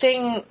the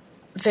thing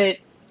that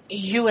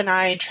you and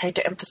I tried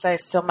to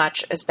emphasize so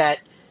much is that,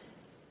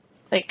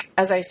 like,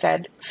 as I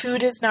said,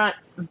 food is not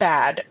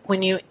bad.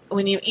 When you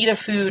eat a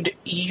food,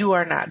 you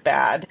are not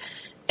bad.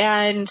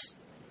 And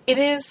it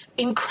is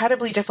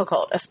incredibly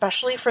difficult,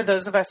 especially for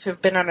those of us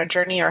who've been on a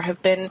journey or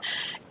have been,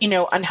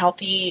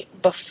 unhealthy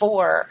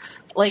before.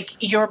 Like,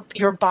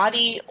 your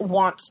body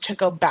wants to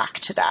go back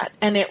to that,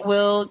 and it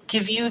will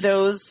give you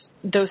those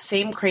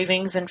same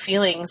cravings and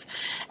feelings.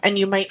 And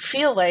you might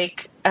feel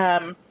like,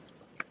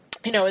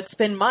 it's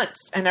been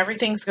months and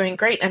everything's going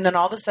great, and then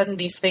all of a sudden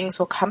these things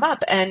will come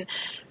up. And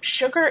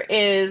sugar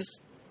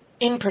is,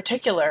 in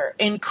particular,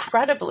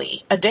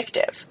 incredibly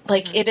addictive.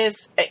 Like, it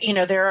is,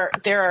 there are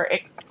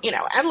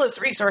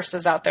endless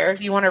resources out there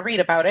if you want to read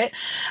about it.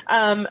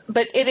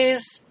 But it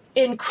is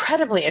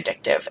incredibly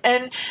addictive,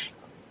 and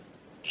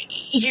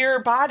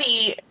your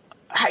body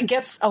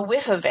gets a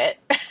whiff of it.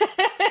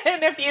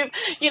 And if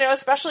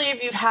especially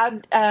if you've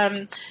had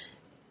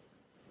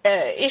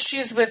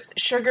issues with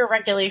sugar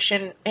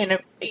regulation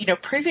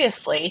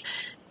previously,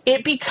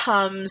 it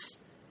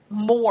becomes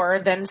more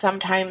than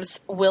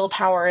sometimes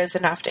willpower is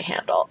enough to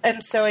handle.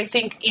 And so I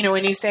think,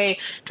 when you say,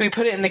 do we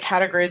put it in the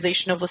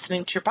categorization of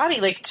listening to your body?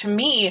 Like, to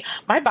me,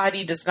 my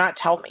body does not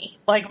tell me.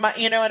 Like,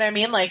 you know what I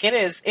mean? Like, it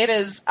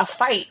is a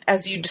fight,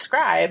 as you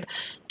describe,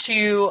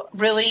 to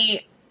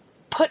really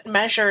put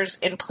measures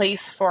in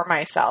place for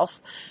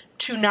myself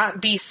to not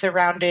be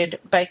surrounded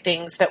by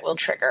things that will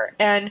trigger.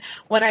 And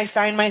when I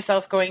find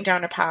myself going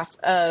down a path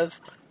of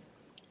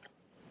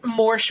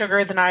more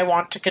sugar than I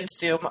want to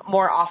consume,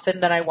 more often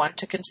than I want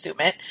to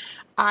consume it,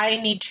 I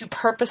need to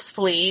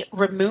purposefully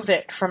remove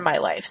it from my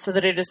life so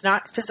that it is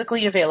not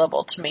physically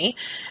available to me.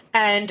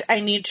 And I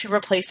need to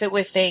replace it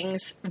with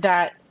things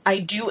that I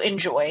do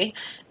enjoy,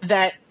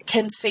 that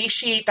can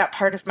satiate that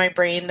part of my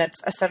brain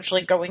that's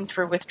essentially going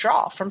through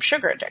withdrawal from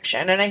sugar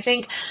addiction. And I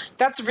think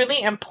that's really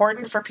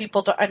important for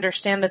people to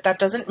understand, that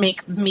doesn't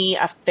make me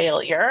a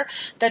failure.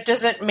 That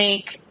doesn't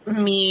make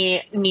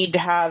me need to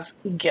have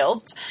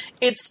guilt.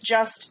 It's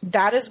just,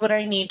 that is what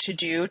I need to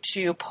do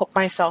to put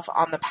myself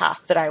on the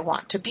path that I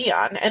want to be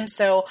on. And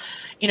so,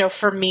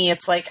 for me,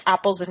 it's like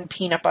apples and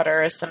peanut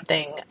butter is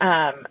something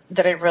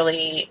that I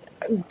really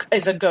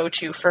is a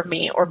go-to for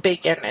me, or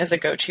bacon is a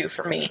go-to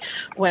for me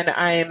when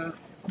I'm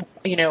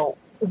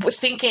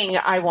thinking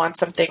I want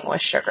something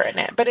with sugar in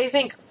it. But I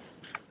think,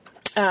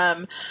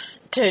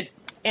 to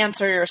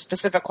answer your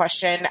specific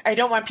question, I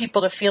don't want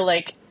people to feel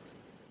like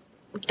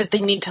that they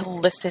need to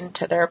listen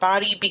to their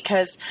body,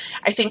 because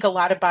I think a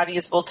lot of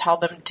bodies will tell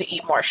them to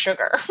eat more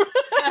sugar. So,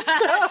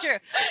 True.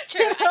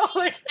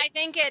 I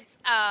think it's,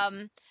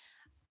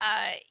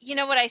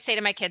 what I say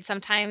to my kids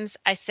sometimes?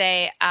 I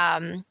say,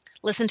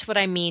 listen to what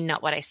I mean,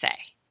 not what I say.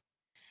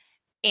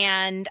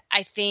 And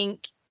I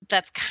think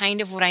that's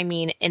kind of what I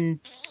mean in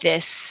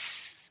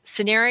this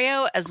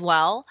scenario as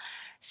well.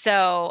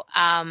 So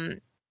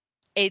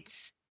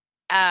it's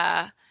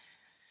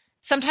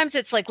sometimes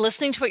it's like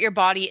listening to what your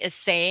body is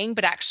saying,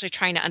 but actually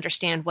trying to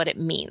understand what it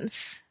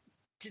means.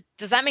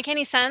 Does that make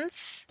any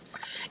sense?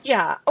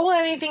 Yeah. Well,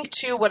 and I think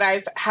too, what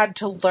I've had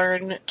to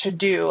learn to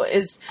do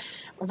is,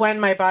 when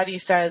my body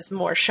says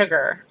more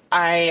sugar,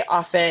 I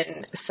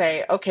often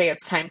say, okay,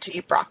 it's time to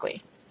eat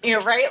broccoli.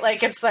 You're right.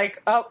 Like, it's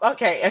like, oh,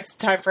 okay, it's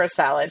time for a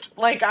salad.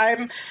 Like,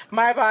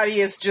 my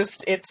body is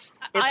just, it's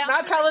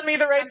not telling me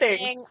the right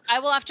things. I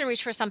will often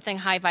reach for something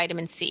high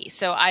vitamin C.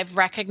 So I've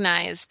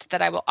recognized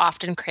that I will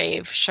often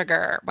crave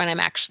sugar when I'm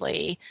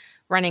actually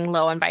running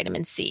low on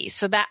vitamin C.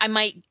 So that I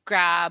might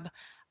grab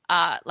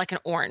like an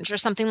orange or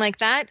something like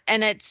that.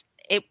 And it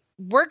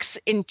works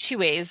in two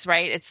ways,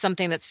 right? It's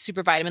something that's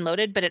super vitamin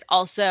loaded, but it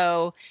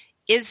also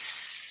is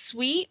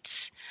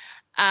sweet.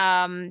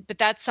 But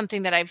that's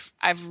something that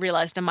I've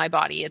realized in my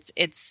body.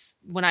 It's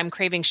when I'm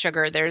craving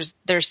sugar,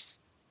 there's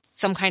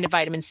some kind of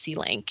vitamin C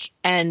link.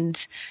 And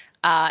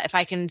if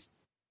I can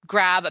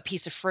grab a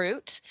piece of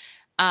fruit,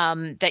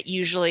 that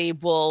usually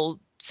will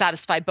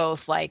satisfy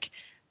both, like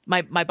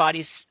my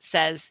body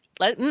says,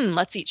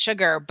 let's eat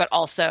sugar, but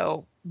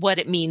also what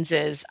it means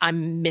is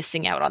I'm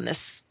missing out on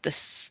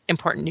this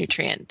important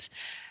nutrient.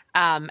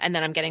 And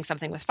then I'm getting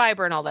something with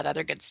fiber and all that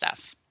other good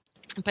stuff.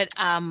 But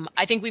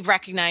I think we've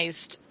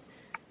recognized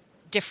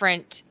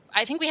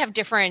we have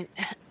different,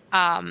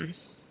 kind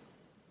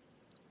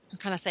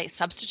of say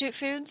substitute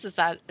foods. Is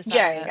that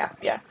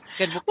Yeah.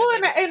 Good.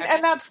 Well,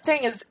 and that's the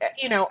thing is,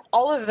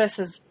 all of this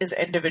is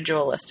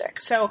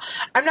individualistic. So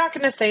I'm not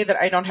going to say that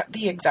I don't have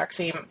the exact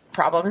same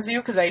problem as you,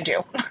 because I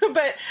do.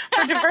 But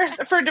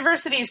for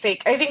diversity's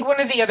sake, I think one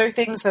of the other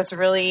things that's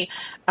really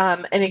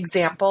an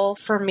example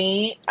for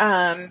me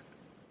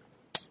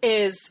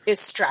is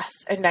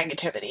stress and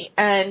negativity.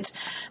 And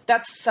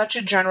that's such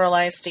a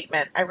generalized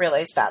statement. I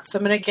realize that. So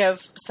I'm going to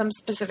give some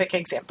specific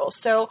examples.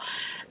 So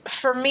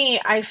for me,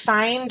 I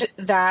find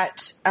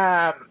that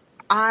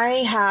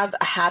I have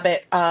a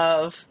habit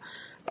of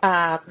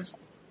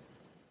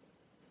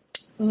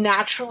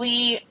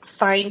naturally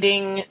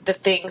finding the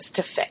things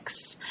to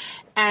fix.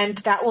 And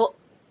that will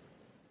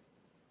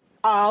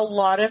a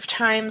lot of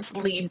times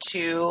lead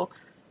to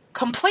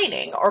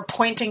complaining or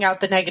pointing out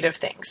the negative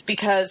things,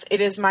 because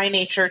it is my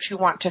nature to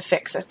want to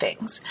fix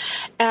things.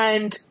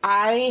 And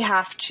I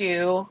have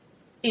to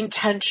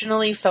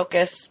intentionally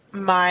focus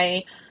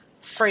my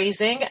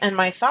phrasing and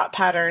my thought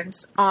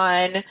patterns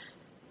on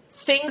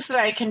things that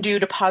I can do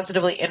to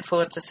positively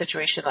influence a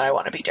situation that I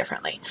want to be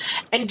differently.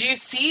 And do you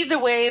see the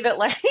way that,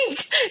 like,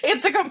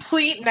 it's a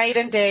complete night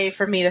and day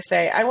for me to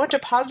say, I want to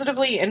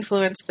positively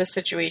influence this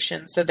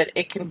situation so that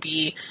it can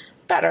be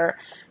better,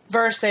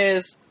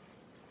 versus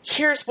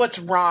here's what's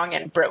wrong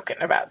and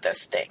broken about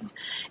this thing.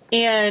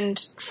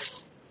 And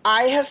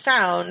I have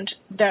found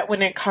that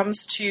when it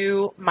comes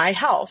to my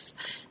health,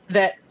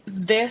 that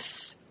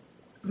this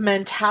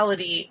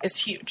mentality is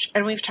huge.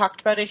 And we've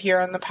talked about it here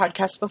on the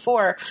podcast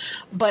before,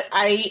 but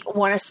I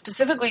want to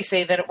specifically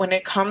say that when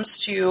it comes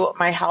to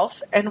my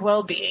health and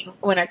well-being,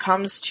 when it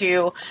comes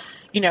to,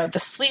 the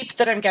sleep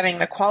that I'm getting,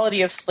 the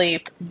quality of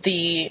sleep,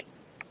 the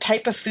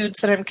type of foods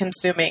that I'm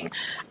consuming,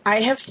 I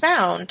have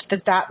found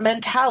that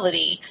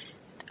mentality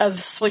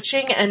of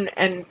switching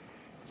and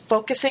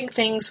focusing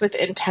things with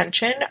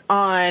intention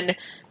on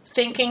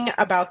thinking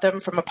about them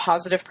from a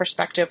positive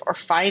perspective, or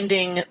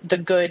finding the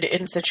good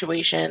in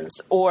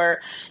situations,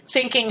 or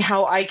thinking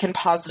how I can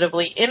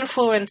positively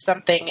influence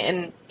something,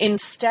 and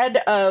instead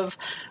of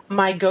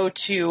my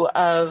go-to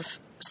of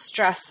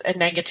stress and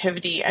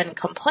negativity and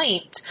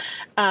complaint,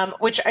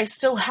 which I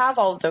still have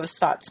all of those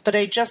thoughts, but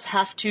I just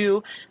have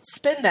to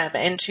spin them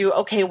into,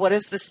 okay, what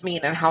does this mean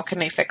and how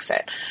can I fix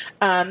it?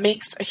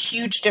 Makes a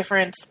huge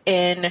difference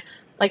in,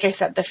 like I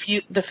said, the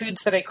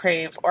foods that I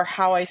crave, or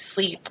how I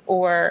sleep,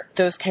 or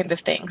those kinds of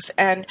things.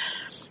 And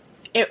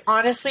it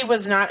honestly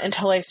was not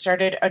until I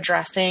started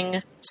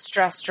addressing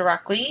stress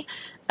directly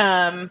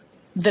that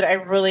I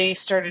really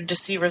started to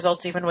see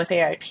results, even with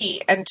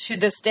AIP. And to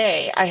this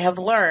day, I have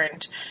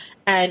learned,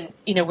 and,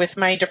 with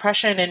my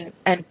depression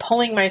and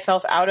pulling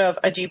myself out of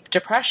a deep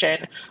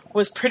depression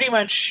was pretty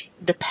much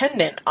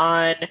dependent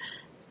on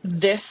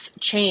this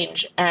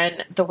change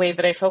and the way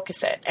that I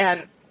focus it.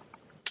 And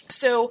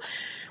so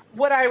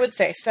what I would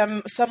say,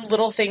 some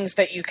little things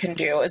that you can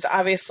do is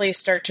obviously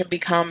start to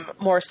become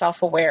more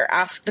self-aware.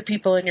 Ask the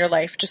people in your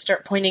life to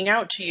start pointing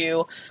out to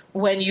you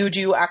when you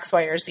do X,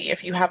 Y, or Z.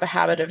 If you have a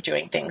habit of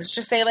doing things,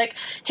 just say, like,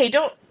 hey,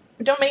 don't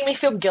make me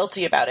feel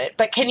guilty about it,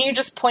 but can you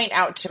just point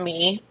out to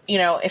me,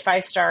 if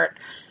I start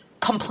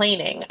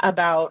complaining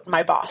about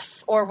my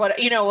boss, or what,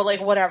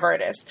 like, whatever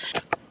it is.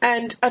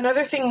 And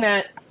another thing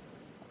that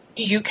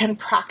you can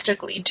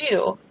practically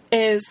do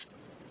is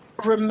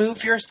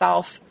remove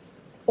yourself,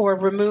 or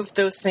remove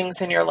those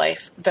things in your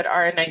life that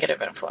are a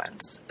negative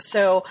influence.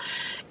 So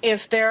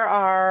if there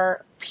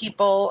are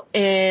people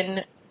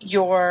in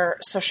your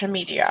social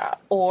media,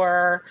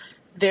 or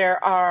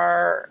there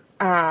are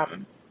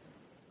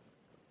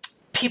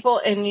people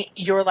in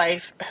your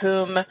life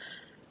whom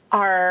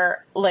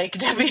are like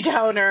Debbie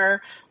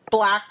Downer,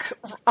 black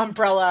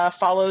umbrella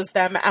follows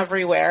them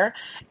everywhere,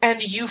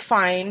 and you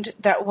find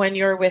that when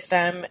you're with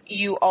them,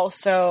 you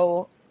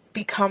also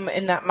become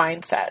in that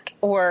mindset.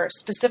 Or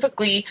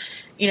specifically,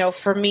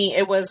 for me,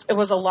 it was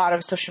a lot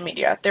of social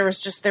media. There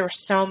were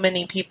so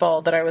many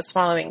people that I was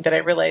following that I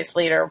realized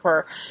later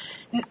were,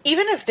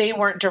 even if they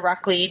weren't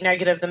directly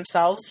negative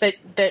themselves,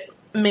 that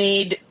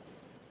made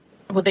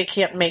well, they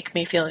can't make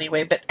me feel any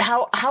way, but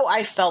how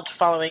I felt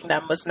following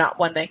them was not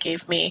one that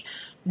gave me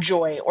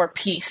joy or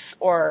peace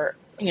or,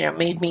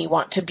 made me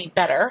want to be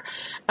better.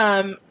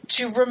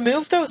 To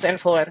remove those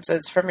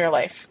influences from your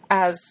life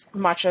as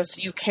much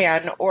as you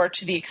can, or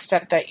to the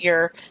extent that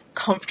you're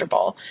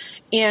comfortable.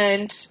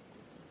 And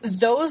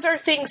those are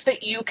things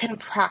that you can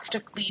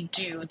practically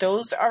do.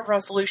 Those are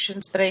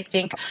resolutions that I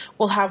think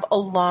will have a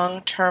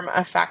long-term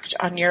effect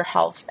on your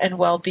health and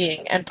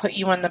well-being and put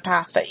you on the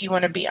path that you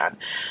want to be on.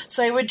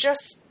 So I would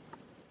just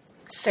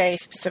say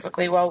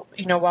specifically, while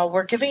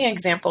we're giving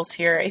examples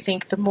here, I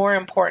think the more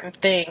important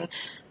thing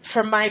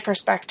from my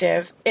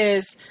perspective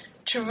is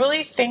to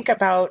really think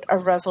about a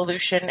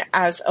resolution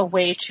as a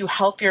way to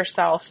help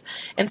yourself.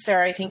 And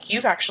Sarah, I think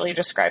you've actually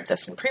described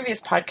this in previous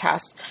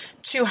podcasts,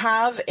 to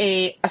have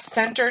a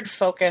centered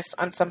focus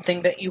on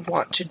something that you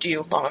want to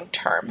do long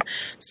term.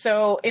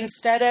 So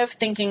instead of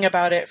thinking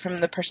about it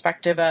from the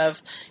perspective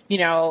of,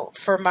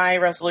 for my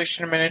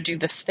resolution, I'm going to do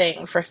this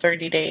thing for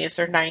 30 days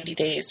or 90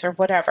 days or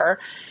whatever,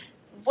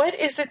 what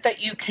is it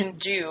that you can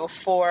do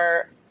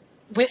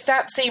with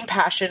that same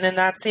passion and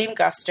that same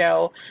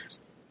gusto,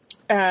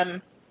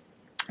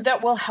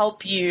 that will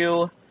help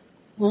you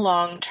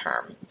long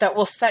term, that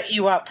will set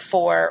you up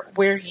for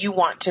where you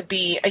want to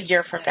be a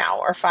year from now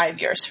or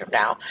 5 years from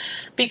now?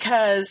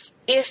 Because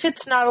if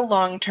it's not a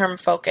long term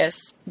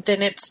focus,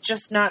 then it's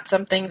just not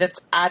something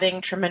that's adding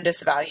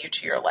tremendous value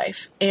to your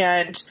life.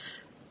 And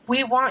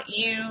we want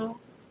you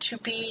to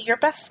be your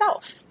best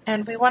self,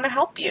 and we want to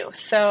help you.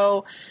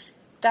 So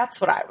that's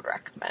what I would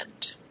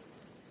recommend.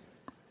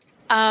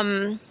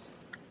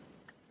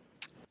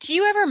 Do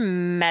you ever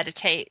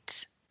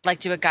meditate? Like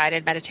do a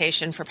guided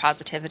meditation for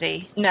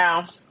positivity?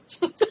 No.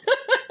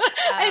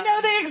 I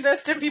know they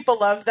exist and people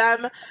love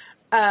them.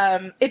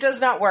 It does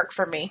not work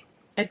for me.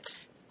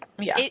 It's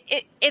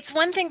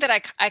one thing that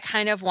I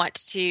kind of want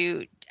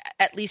to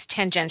at least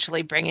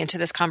tangentially bring into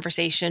this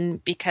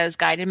conversation, because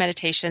guided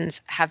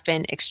meditations have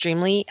been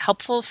extremely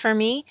helpful for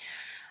me.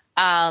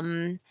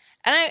 And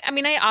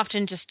I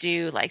often just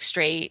do like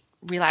straight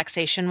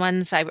relaxation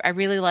ones. I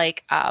really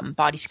like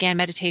body scan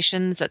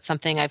meditations. That's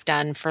something I've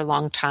done for a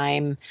long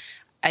time.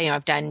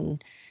 I've done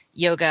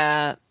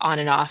yoga on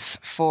and off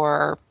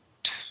for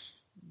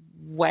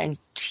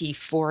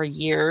 24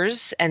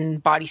 years,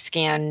 and body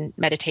scan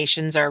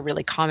meditations are a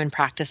really common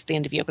practice at the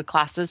end of yoga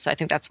classes. So I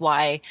think that's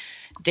why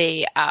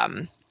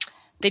I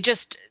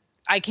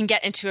can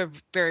get into a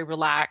very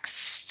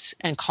relaxed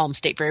and calm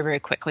state very,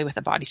 very quickly with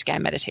a body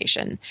scan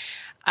meditation.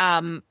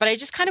 But I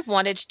just kind of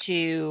wanted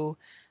to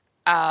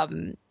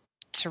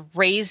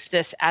raise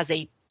this as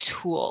a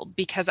tool,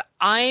 because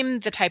I'm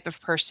the type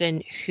of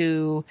person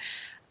who,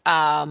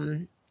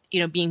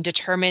 being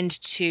determined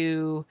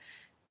to,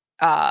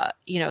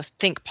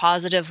 think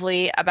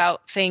positively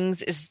about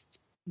things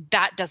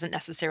that doesn't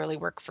necessarily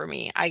work for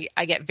me.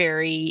 I get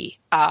very,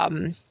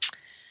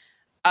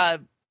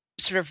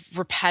 sort of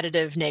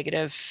repetitive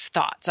negative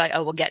thoughts. I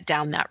will get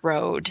down that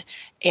road,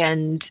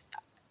 and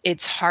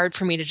it's hard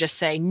for me to just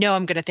say, no,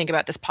 I'm going to think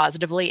about this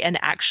positively and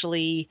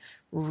actually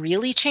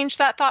really change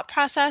that thought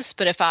process.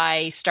 But if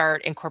I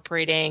start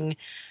incorporating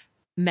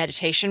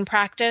meditation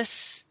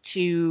practice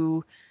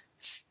to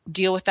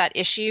deal with that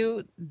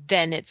issue,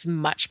 then it's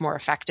much more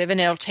effective.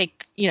 And it'll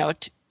take,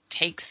 it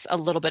takes a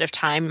little bit of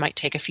time. It might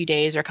take a few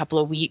days or a couple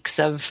of weeks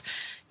of,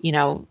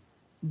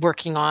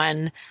 working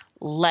on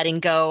letting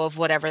go of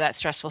whatever that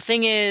stressful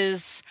thing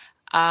is,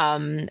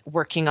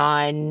 working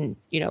on,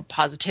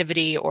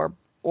 positivity or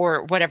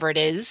whatever it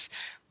is.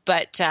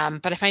 But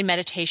I find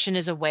meditation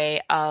is a way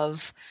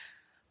of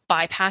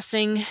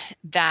bypassing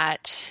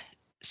that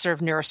sort of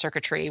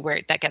neurocircuitry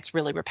where that gets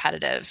really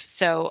repetitive.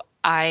 So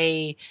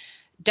I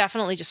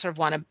definitely just sort of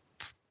want to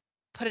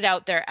put it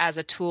out there as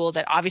a tool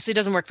that obviously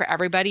doesn't work for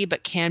everybody,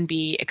 but can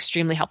be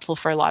extremely helpful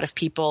for a lot of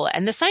people.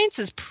 And the science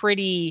is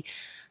pretty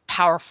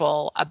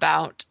powerful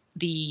about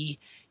the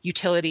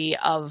utility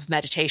of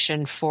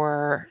meditation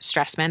for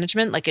stress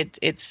management. Like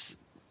it's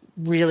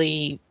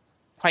really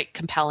quite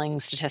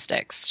compelling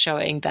statistics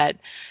showing that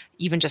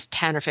even just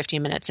 10 or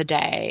 15 minutes a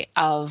day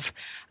of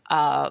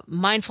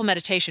mindful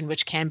meditation,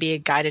 which can be a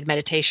guided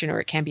meditation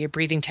or it can be a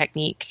breathing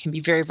technique, can be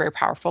very, very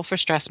powerful for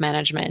stress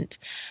management.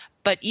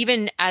 But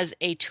even as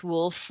a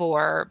tool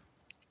for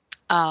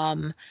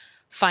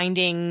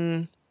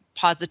finding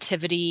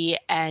positivity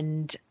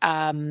and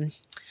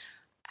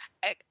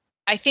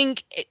I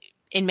think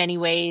in many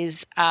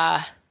ways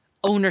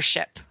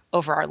ownership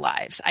over our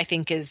lives, I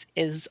think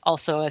is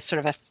also a sort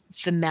of a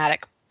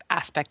thematic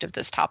aspect of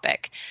this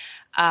topic.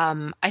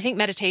 I think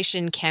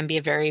meditation can be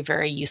a very,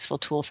 very useful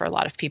tool for a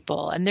lot of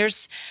people. And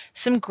there's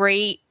some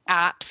great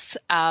apps.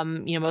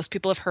 Most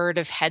people have heard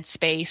of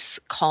Headspace.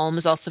 Calm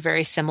is also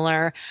very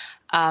similar.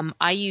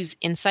 I use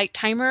Insight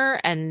Timer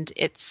and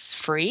it's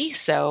free.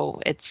 So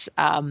it's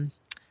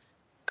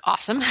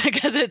awesome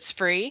because it's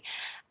free.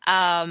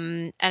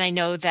 And I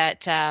know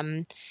that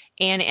Anne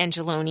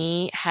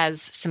Angeloni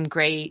has some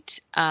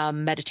great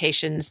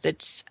meditations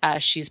that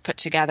she's put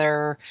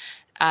together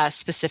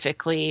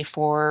specifically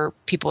for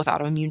people with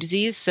autoimmune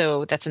disease.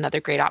 So that's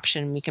another great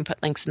option. We can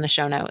put links in the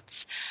show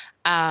notes.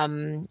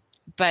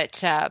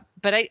 But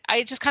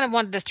I just kind of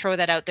wanted to throw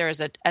that out there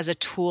as a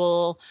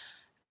tool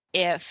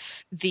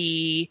if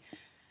the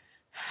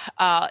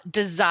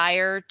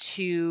desire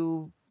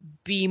to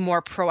be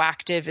more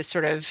proactive is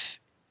sort of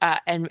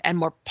and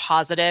more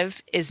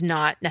positive is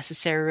not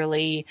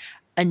necessarily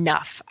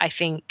enough. I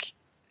think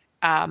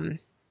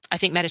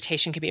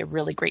meditation can be a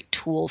really great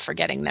tool for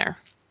getting there.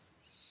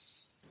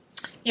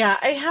 Yeah,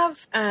 I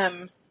have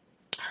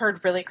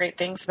heard really great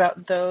things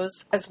about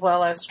those, as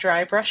well as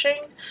dry brushing,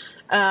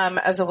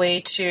 as a way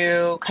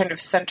to kind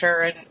of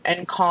center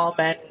and calm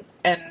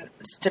and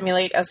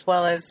stimulate, as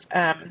well as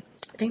I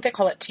think they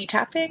call it tea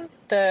tapping,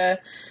 the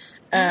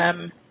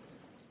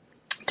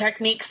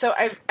technique. So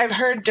I've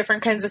heard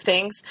different kinds of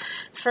things.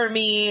 For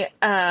me,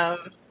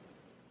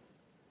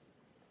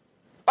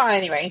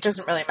 anyway, it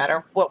doesn't really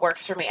matter what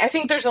works for me. I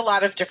think there's a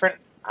lot of different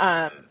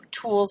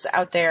tools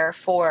out there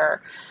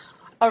for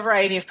a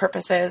variety of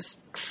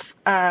purposes.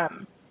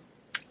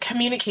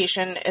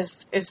 Communication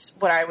is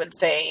what I would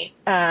say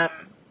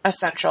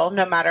essential,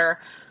 no matter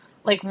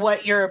like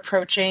what you're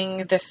approaching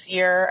this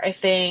year. I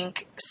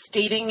think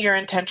stating your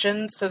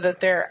intentions so that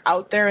they're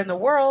out there in the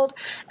world,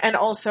 and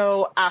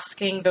also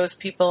asking those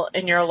people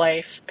in your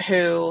life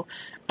who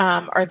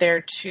are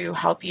there to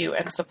help you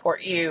and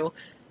support you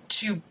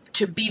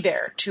to be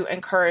there, to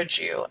encourage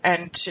you,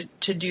 and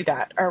to do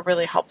that are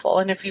really helpful.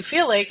 And if you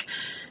feel like,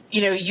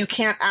 you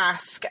can't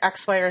ask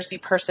X, Y, or Z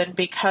person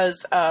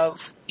because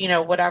of,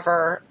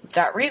 whatever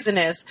that reason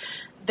is,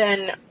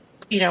 then,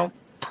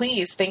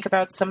 please think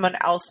about someone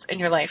else in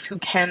your life who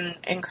can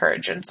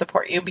encourage and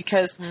support you,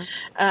 because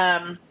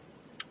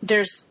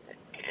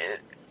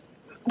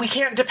we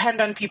can't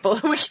depend on people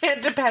who we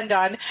can't depend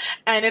on,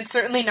 and it's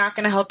certainly not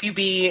going to help you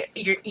be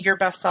your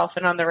best self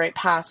and on the right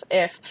path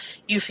if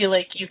you feel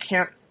like you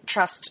can't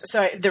trust.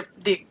 So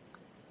the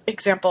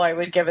example I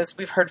would give is,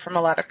 we've heard from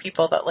a lot of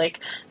people that like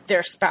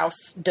their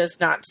spouse does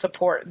not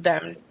support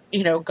them,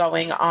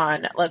 going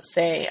on, let's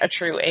say, a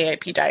true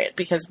AIP diet,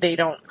 because they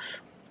don't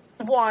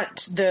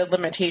want the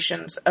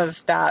limitations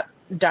of that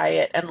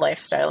diet and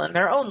lifestyle in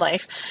their own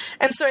life.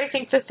 And so I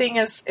think the thing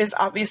is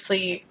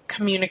obviously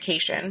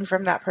communication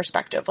from that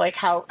perspective. Like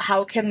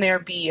how can there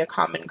be a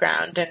common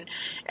ground,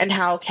 and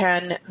how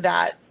can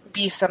that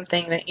be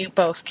something that you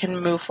both can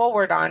move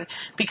forward on,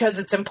 because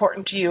it's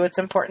important to you, it's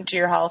important to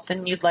your health,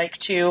 and you'd like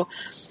to,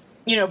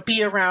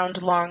 be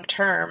around long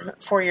term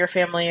for your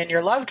family and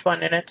your loved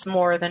one. And it's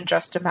more than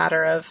just a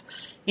matter of,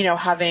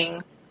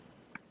 having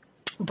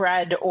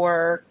bread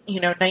or,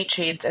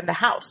 nightshades in the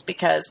house,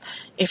 because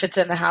if it's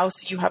in the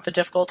house, you have a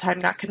difficult time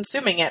not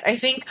consuming it. I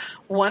think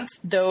once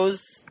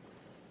those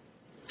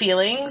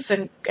feelings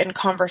and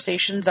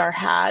conversations are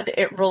had,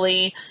 it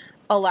really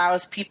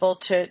allows people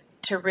to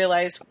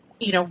realize,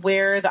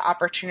 where the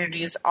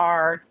opportunities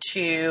are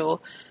to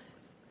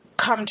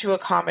come to a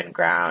common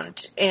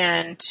ground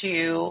and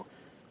to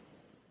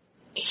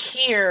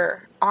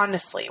hear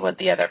honestly what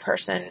the other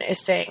person is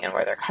saying and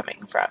where they're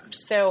coming from.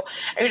 So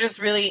I would just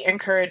really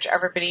encourage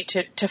everybody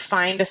to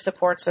find a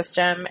support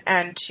system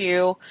and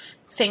to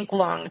think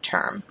long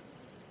term.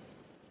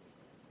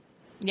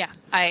 Yeah,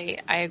 I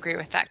agree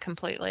with that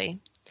completely.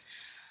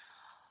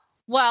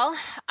 Well,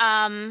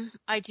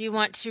 I do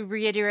want to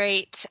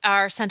reiterate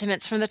our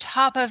sentiments from the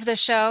top of the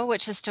show,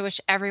 which is to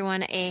wish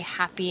everyone a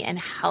happy and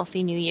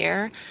healthy new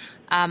year.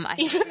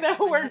 Even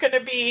though we're going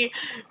to be,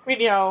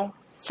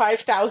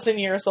 5,000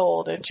 years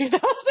old in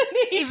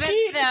 2018.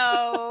 Even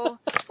though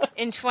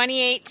in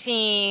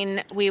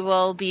 2018 we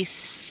will be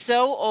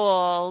so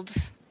old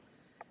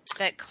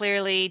that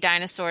clearly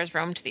dinosaurs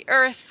roamed the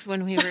earth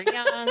when we were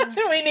young.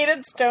 We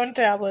needed stone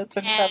tablets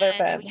and feather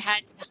beds. We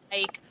had to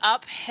hike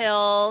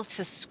uphill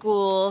to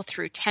school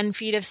through 10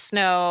 feet of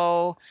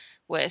snow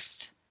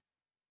with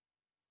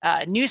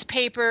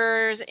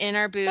newspapers in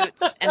our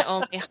boots and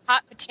only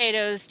hot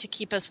potatoes to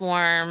keep us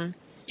warm.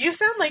 You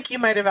sound like you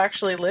might have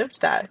actually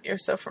lived that. You're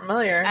so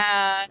familiar.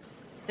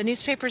 The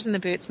newspapers and the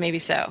boots, maybe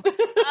so.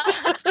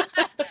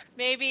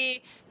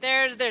 Maybe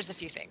there's a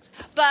few things,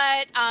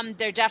 but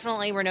there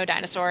definitely were no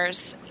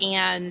dinosaurs,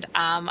 and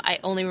I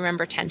only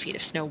remember 10 feet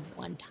of snow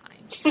one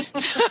time.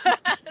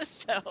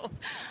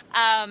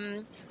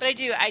 But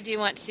I do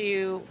want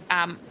to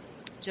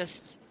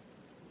just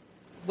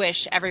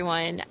wish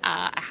everyone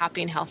a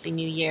happy and healthy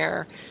new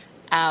year,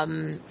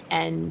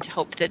 and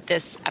hope that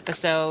this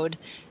episode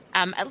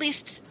at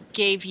least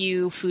gave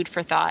you food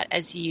for thought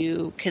as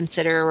you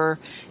consider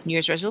New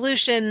Year's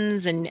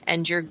resolutions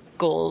and your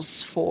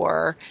goals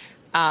for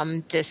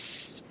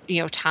this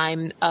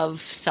time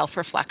of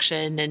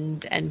self-reflection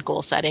and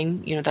goal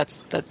setting.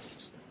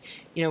 That's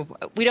we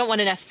don't want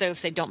to necessarily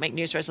say don't make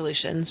New Year's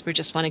resolutions. We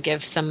just want to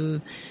give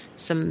some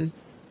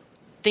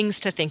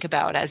things to think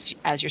about as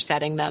you're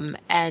setting them,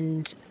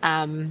 and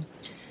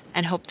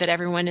hope that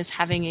everyone is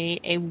having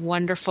a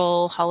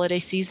wonderful holiday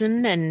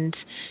season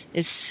and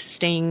is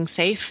staying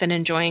safe and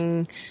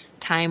enjoying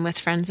time with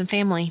friends and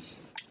family.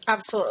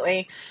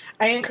 Absolutely.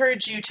 I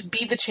encourage you to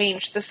be the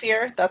change this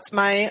year. That's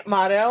my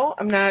motto.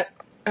 I'm not,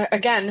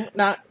 again,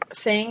 not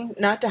saying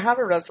not to have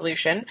a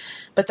resolution,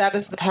 but that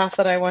is the path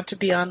that I want to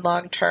be on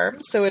long term.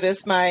 So it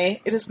is my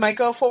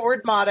go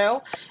forward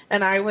motto,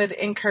 and I would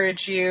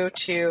encourage you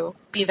to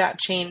be that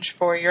change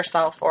for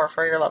yourself or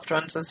for your loved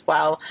ones as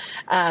well.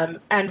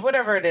 And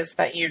whatever it is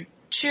that you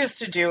choose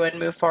to do and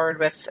move forward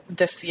with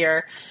this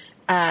year,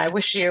 I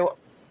wish you.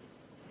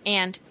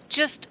 And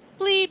just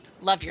bleep,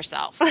 love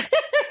yourself.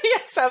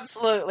 Yes,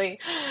 absolutely.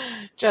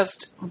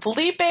 Just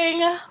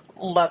bleeping,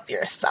 love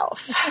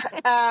yourself.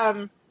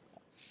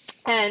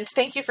 And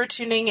thank you for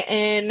tuning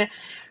in.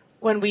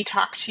 When we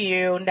talk to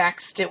you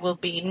next, it will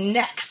be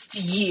next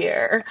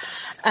year.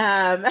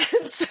 And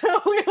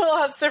so we will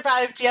have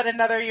survived yet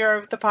another year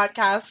of the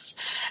podcast.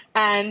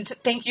 And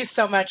thank you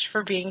so much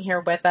for being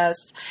here with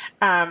us.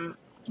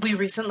 We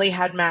recently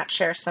had Matt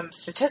share some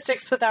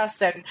statistics with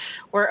us, and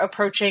we're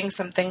approaching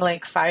something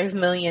like 5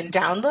 million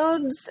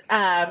downloads.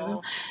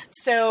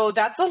 So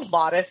that's a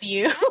lot of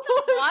you.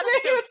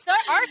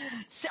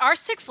 Our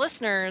 6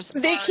 listeners.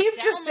 They keep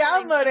just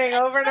downloading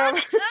over and over.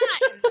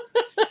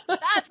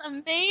 That's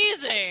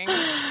amazing.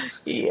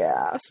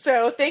 Yeah.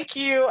 So thank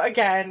you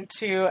again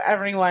to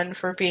everyone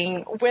for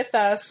being with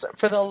us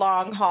for the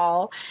long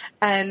haul.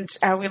 And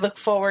we look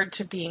forward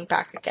to being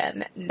back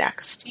again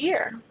next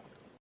year.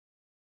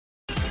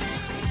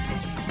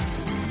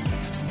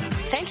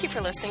 Thank you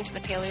for listening to The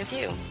Paleo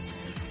View.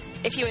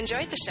 If you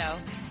enjoyed the show,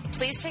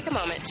 please take a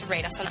moment to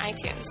rate us on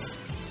iTunes.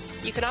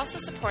 You can also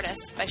support us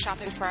by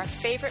shopping for our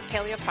favorite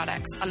paleo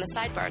products on the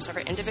sidebars of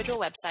our individual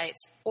websites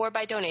or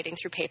by donating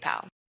through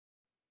PayPal.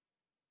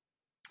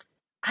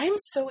 I'm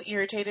so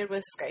irritated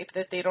with Skype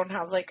that they don't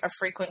have like a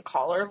frequent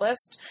caller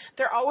list.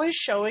 They're always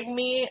showing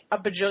me a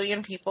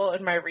bajillion people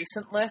in my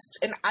recent list,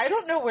 and I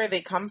don't know where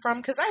they come from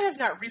because I have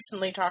not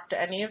recently talked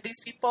to any of these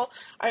people.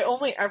 I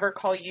only ever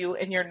call you,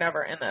 and you're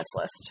never in this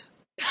list.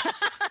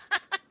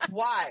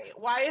 Why?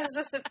 Why is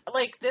this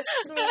like this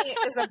to me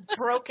is a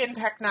broken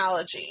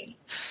technology?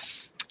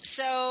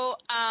 So,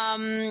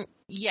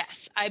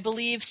 yes, I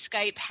believe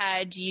Skype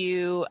had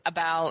you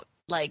about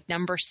like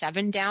number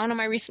 7 down on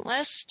my recent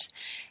list.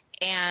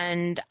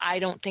 And I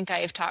don't think I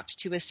have talked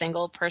to a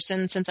single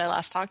person since I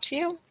last talked to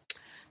you.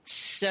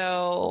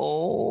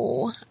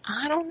 So,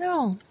 I don't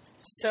know.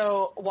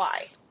 So,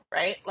 why?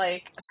 Right?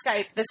 Like,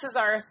 Skype, this is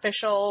our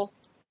official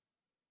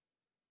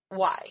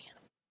why.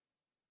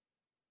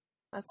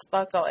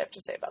 That's all I have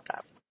to say about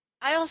that.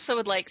 I also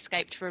would like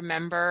Skype to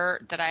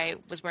remember that I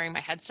was wearing my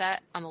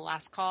headset on the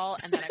last call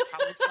and that I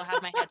probably still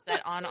have my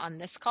headset on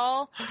this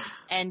call.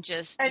 And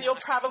you're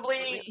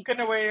probably going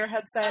to wear your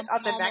headset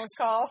on the next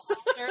call.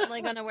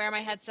 Certainly going to wear my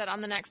headset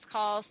on the next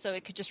call, so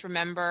it could just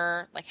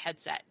remember, like,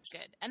 headset,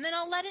 good. And then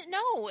I'll let it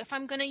know if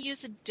I'm going to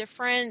use a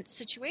different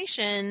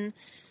situation.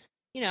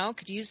 You know,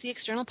 could use the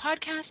external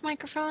podcast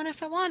microphone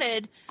if I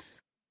wanted.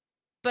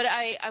 But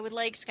I would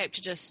like Skype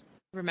to just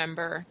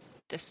remember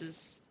this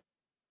is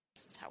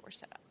how we're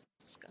set up.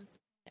 It's good.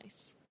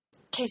 Nice.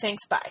 Okay,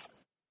 thanks. Bye.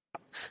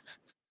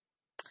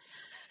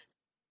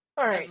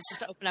 All right.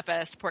 Just open up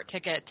a support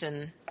ticket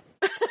and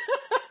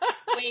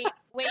wait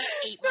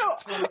 8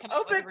 months for them to come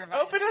up with a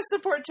revise. Open a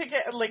support ticket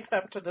and link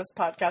them to this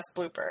podcast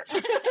blooper.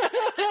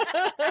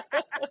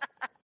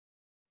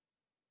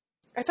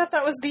 I thought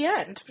that was the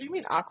end. What do you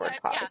mean awkward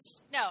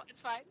pause? Yeah. No,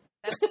 it's fine.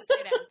 That's the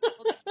great end.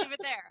 We'll just leave it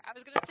there. I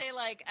was going to say,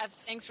 like,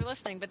 thanks for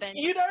listening, but then...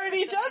 You'd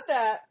already done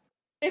that.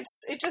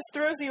 It just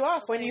throws you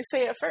off when you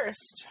say it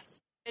first.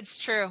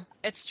 It's true.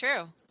 It's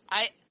true.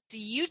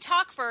 You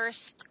talk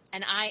first,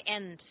 and I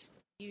end.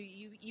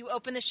 You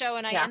open the show,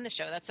 and I end the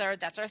show. That's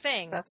our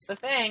thing. That's the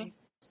thing.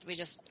 We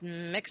just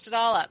mixed it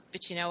all up.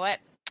 But you know what?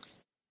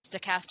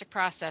 Stochastic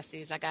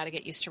processes. I got to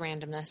get used to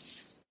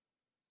randomness.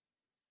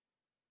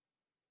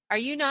 Are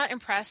you not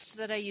impressed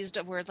that I used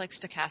a word like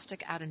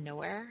stochastic out of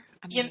nowhere?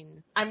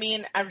 I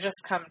mean, I've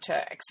just come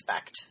to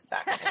expect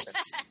that kind of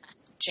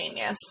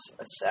genius.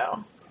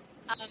 So,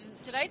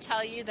 did I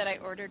tell you that I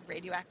ordered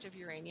radioactive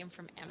uranium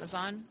from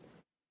Amazon?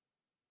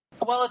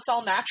 Well, it's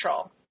all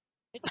natural.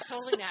 It's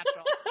totally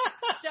natural.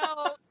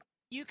 So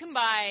you can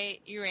buy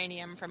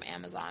uranium from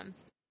Amazon,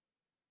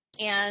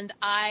 and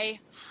I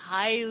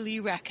highly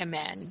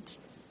recommend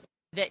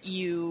that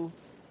you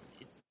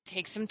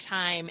take some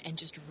time and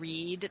just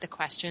read the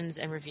questions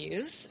and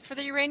reviews for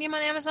the uranium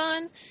on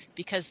Amazon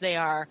because they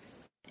are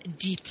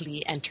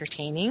deeply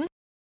entertaining.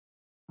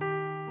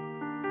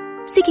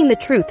 Seeking the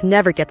truth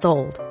never gets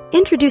old.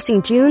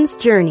 Introducing June's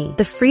Journey,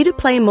 the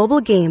free-to-play mobile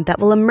game that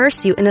will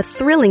immerse you in a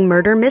thrilling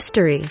murder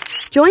mystery.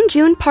 Join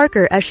June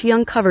Parker as she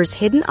uncovers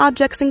hidden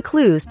objects and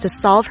clues to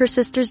solve her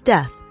sister's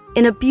death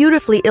in a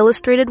beautifully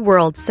illustrated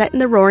world set in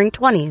the Roaring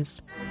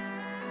 '20s.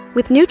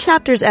 With new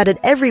chapters added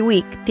every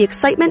week, the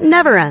excitement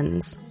never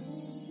ends.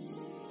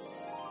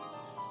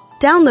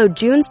 Download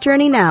June's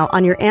Journey now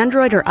on your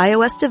Android or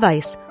iOS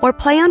device or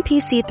play on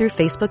PC through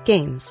Facebook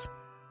Games.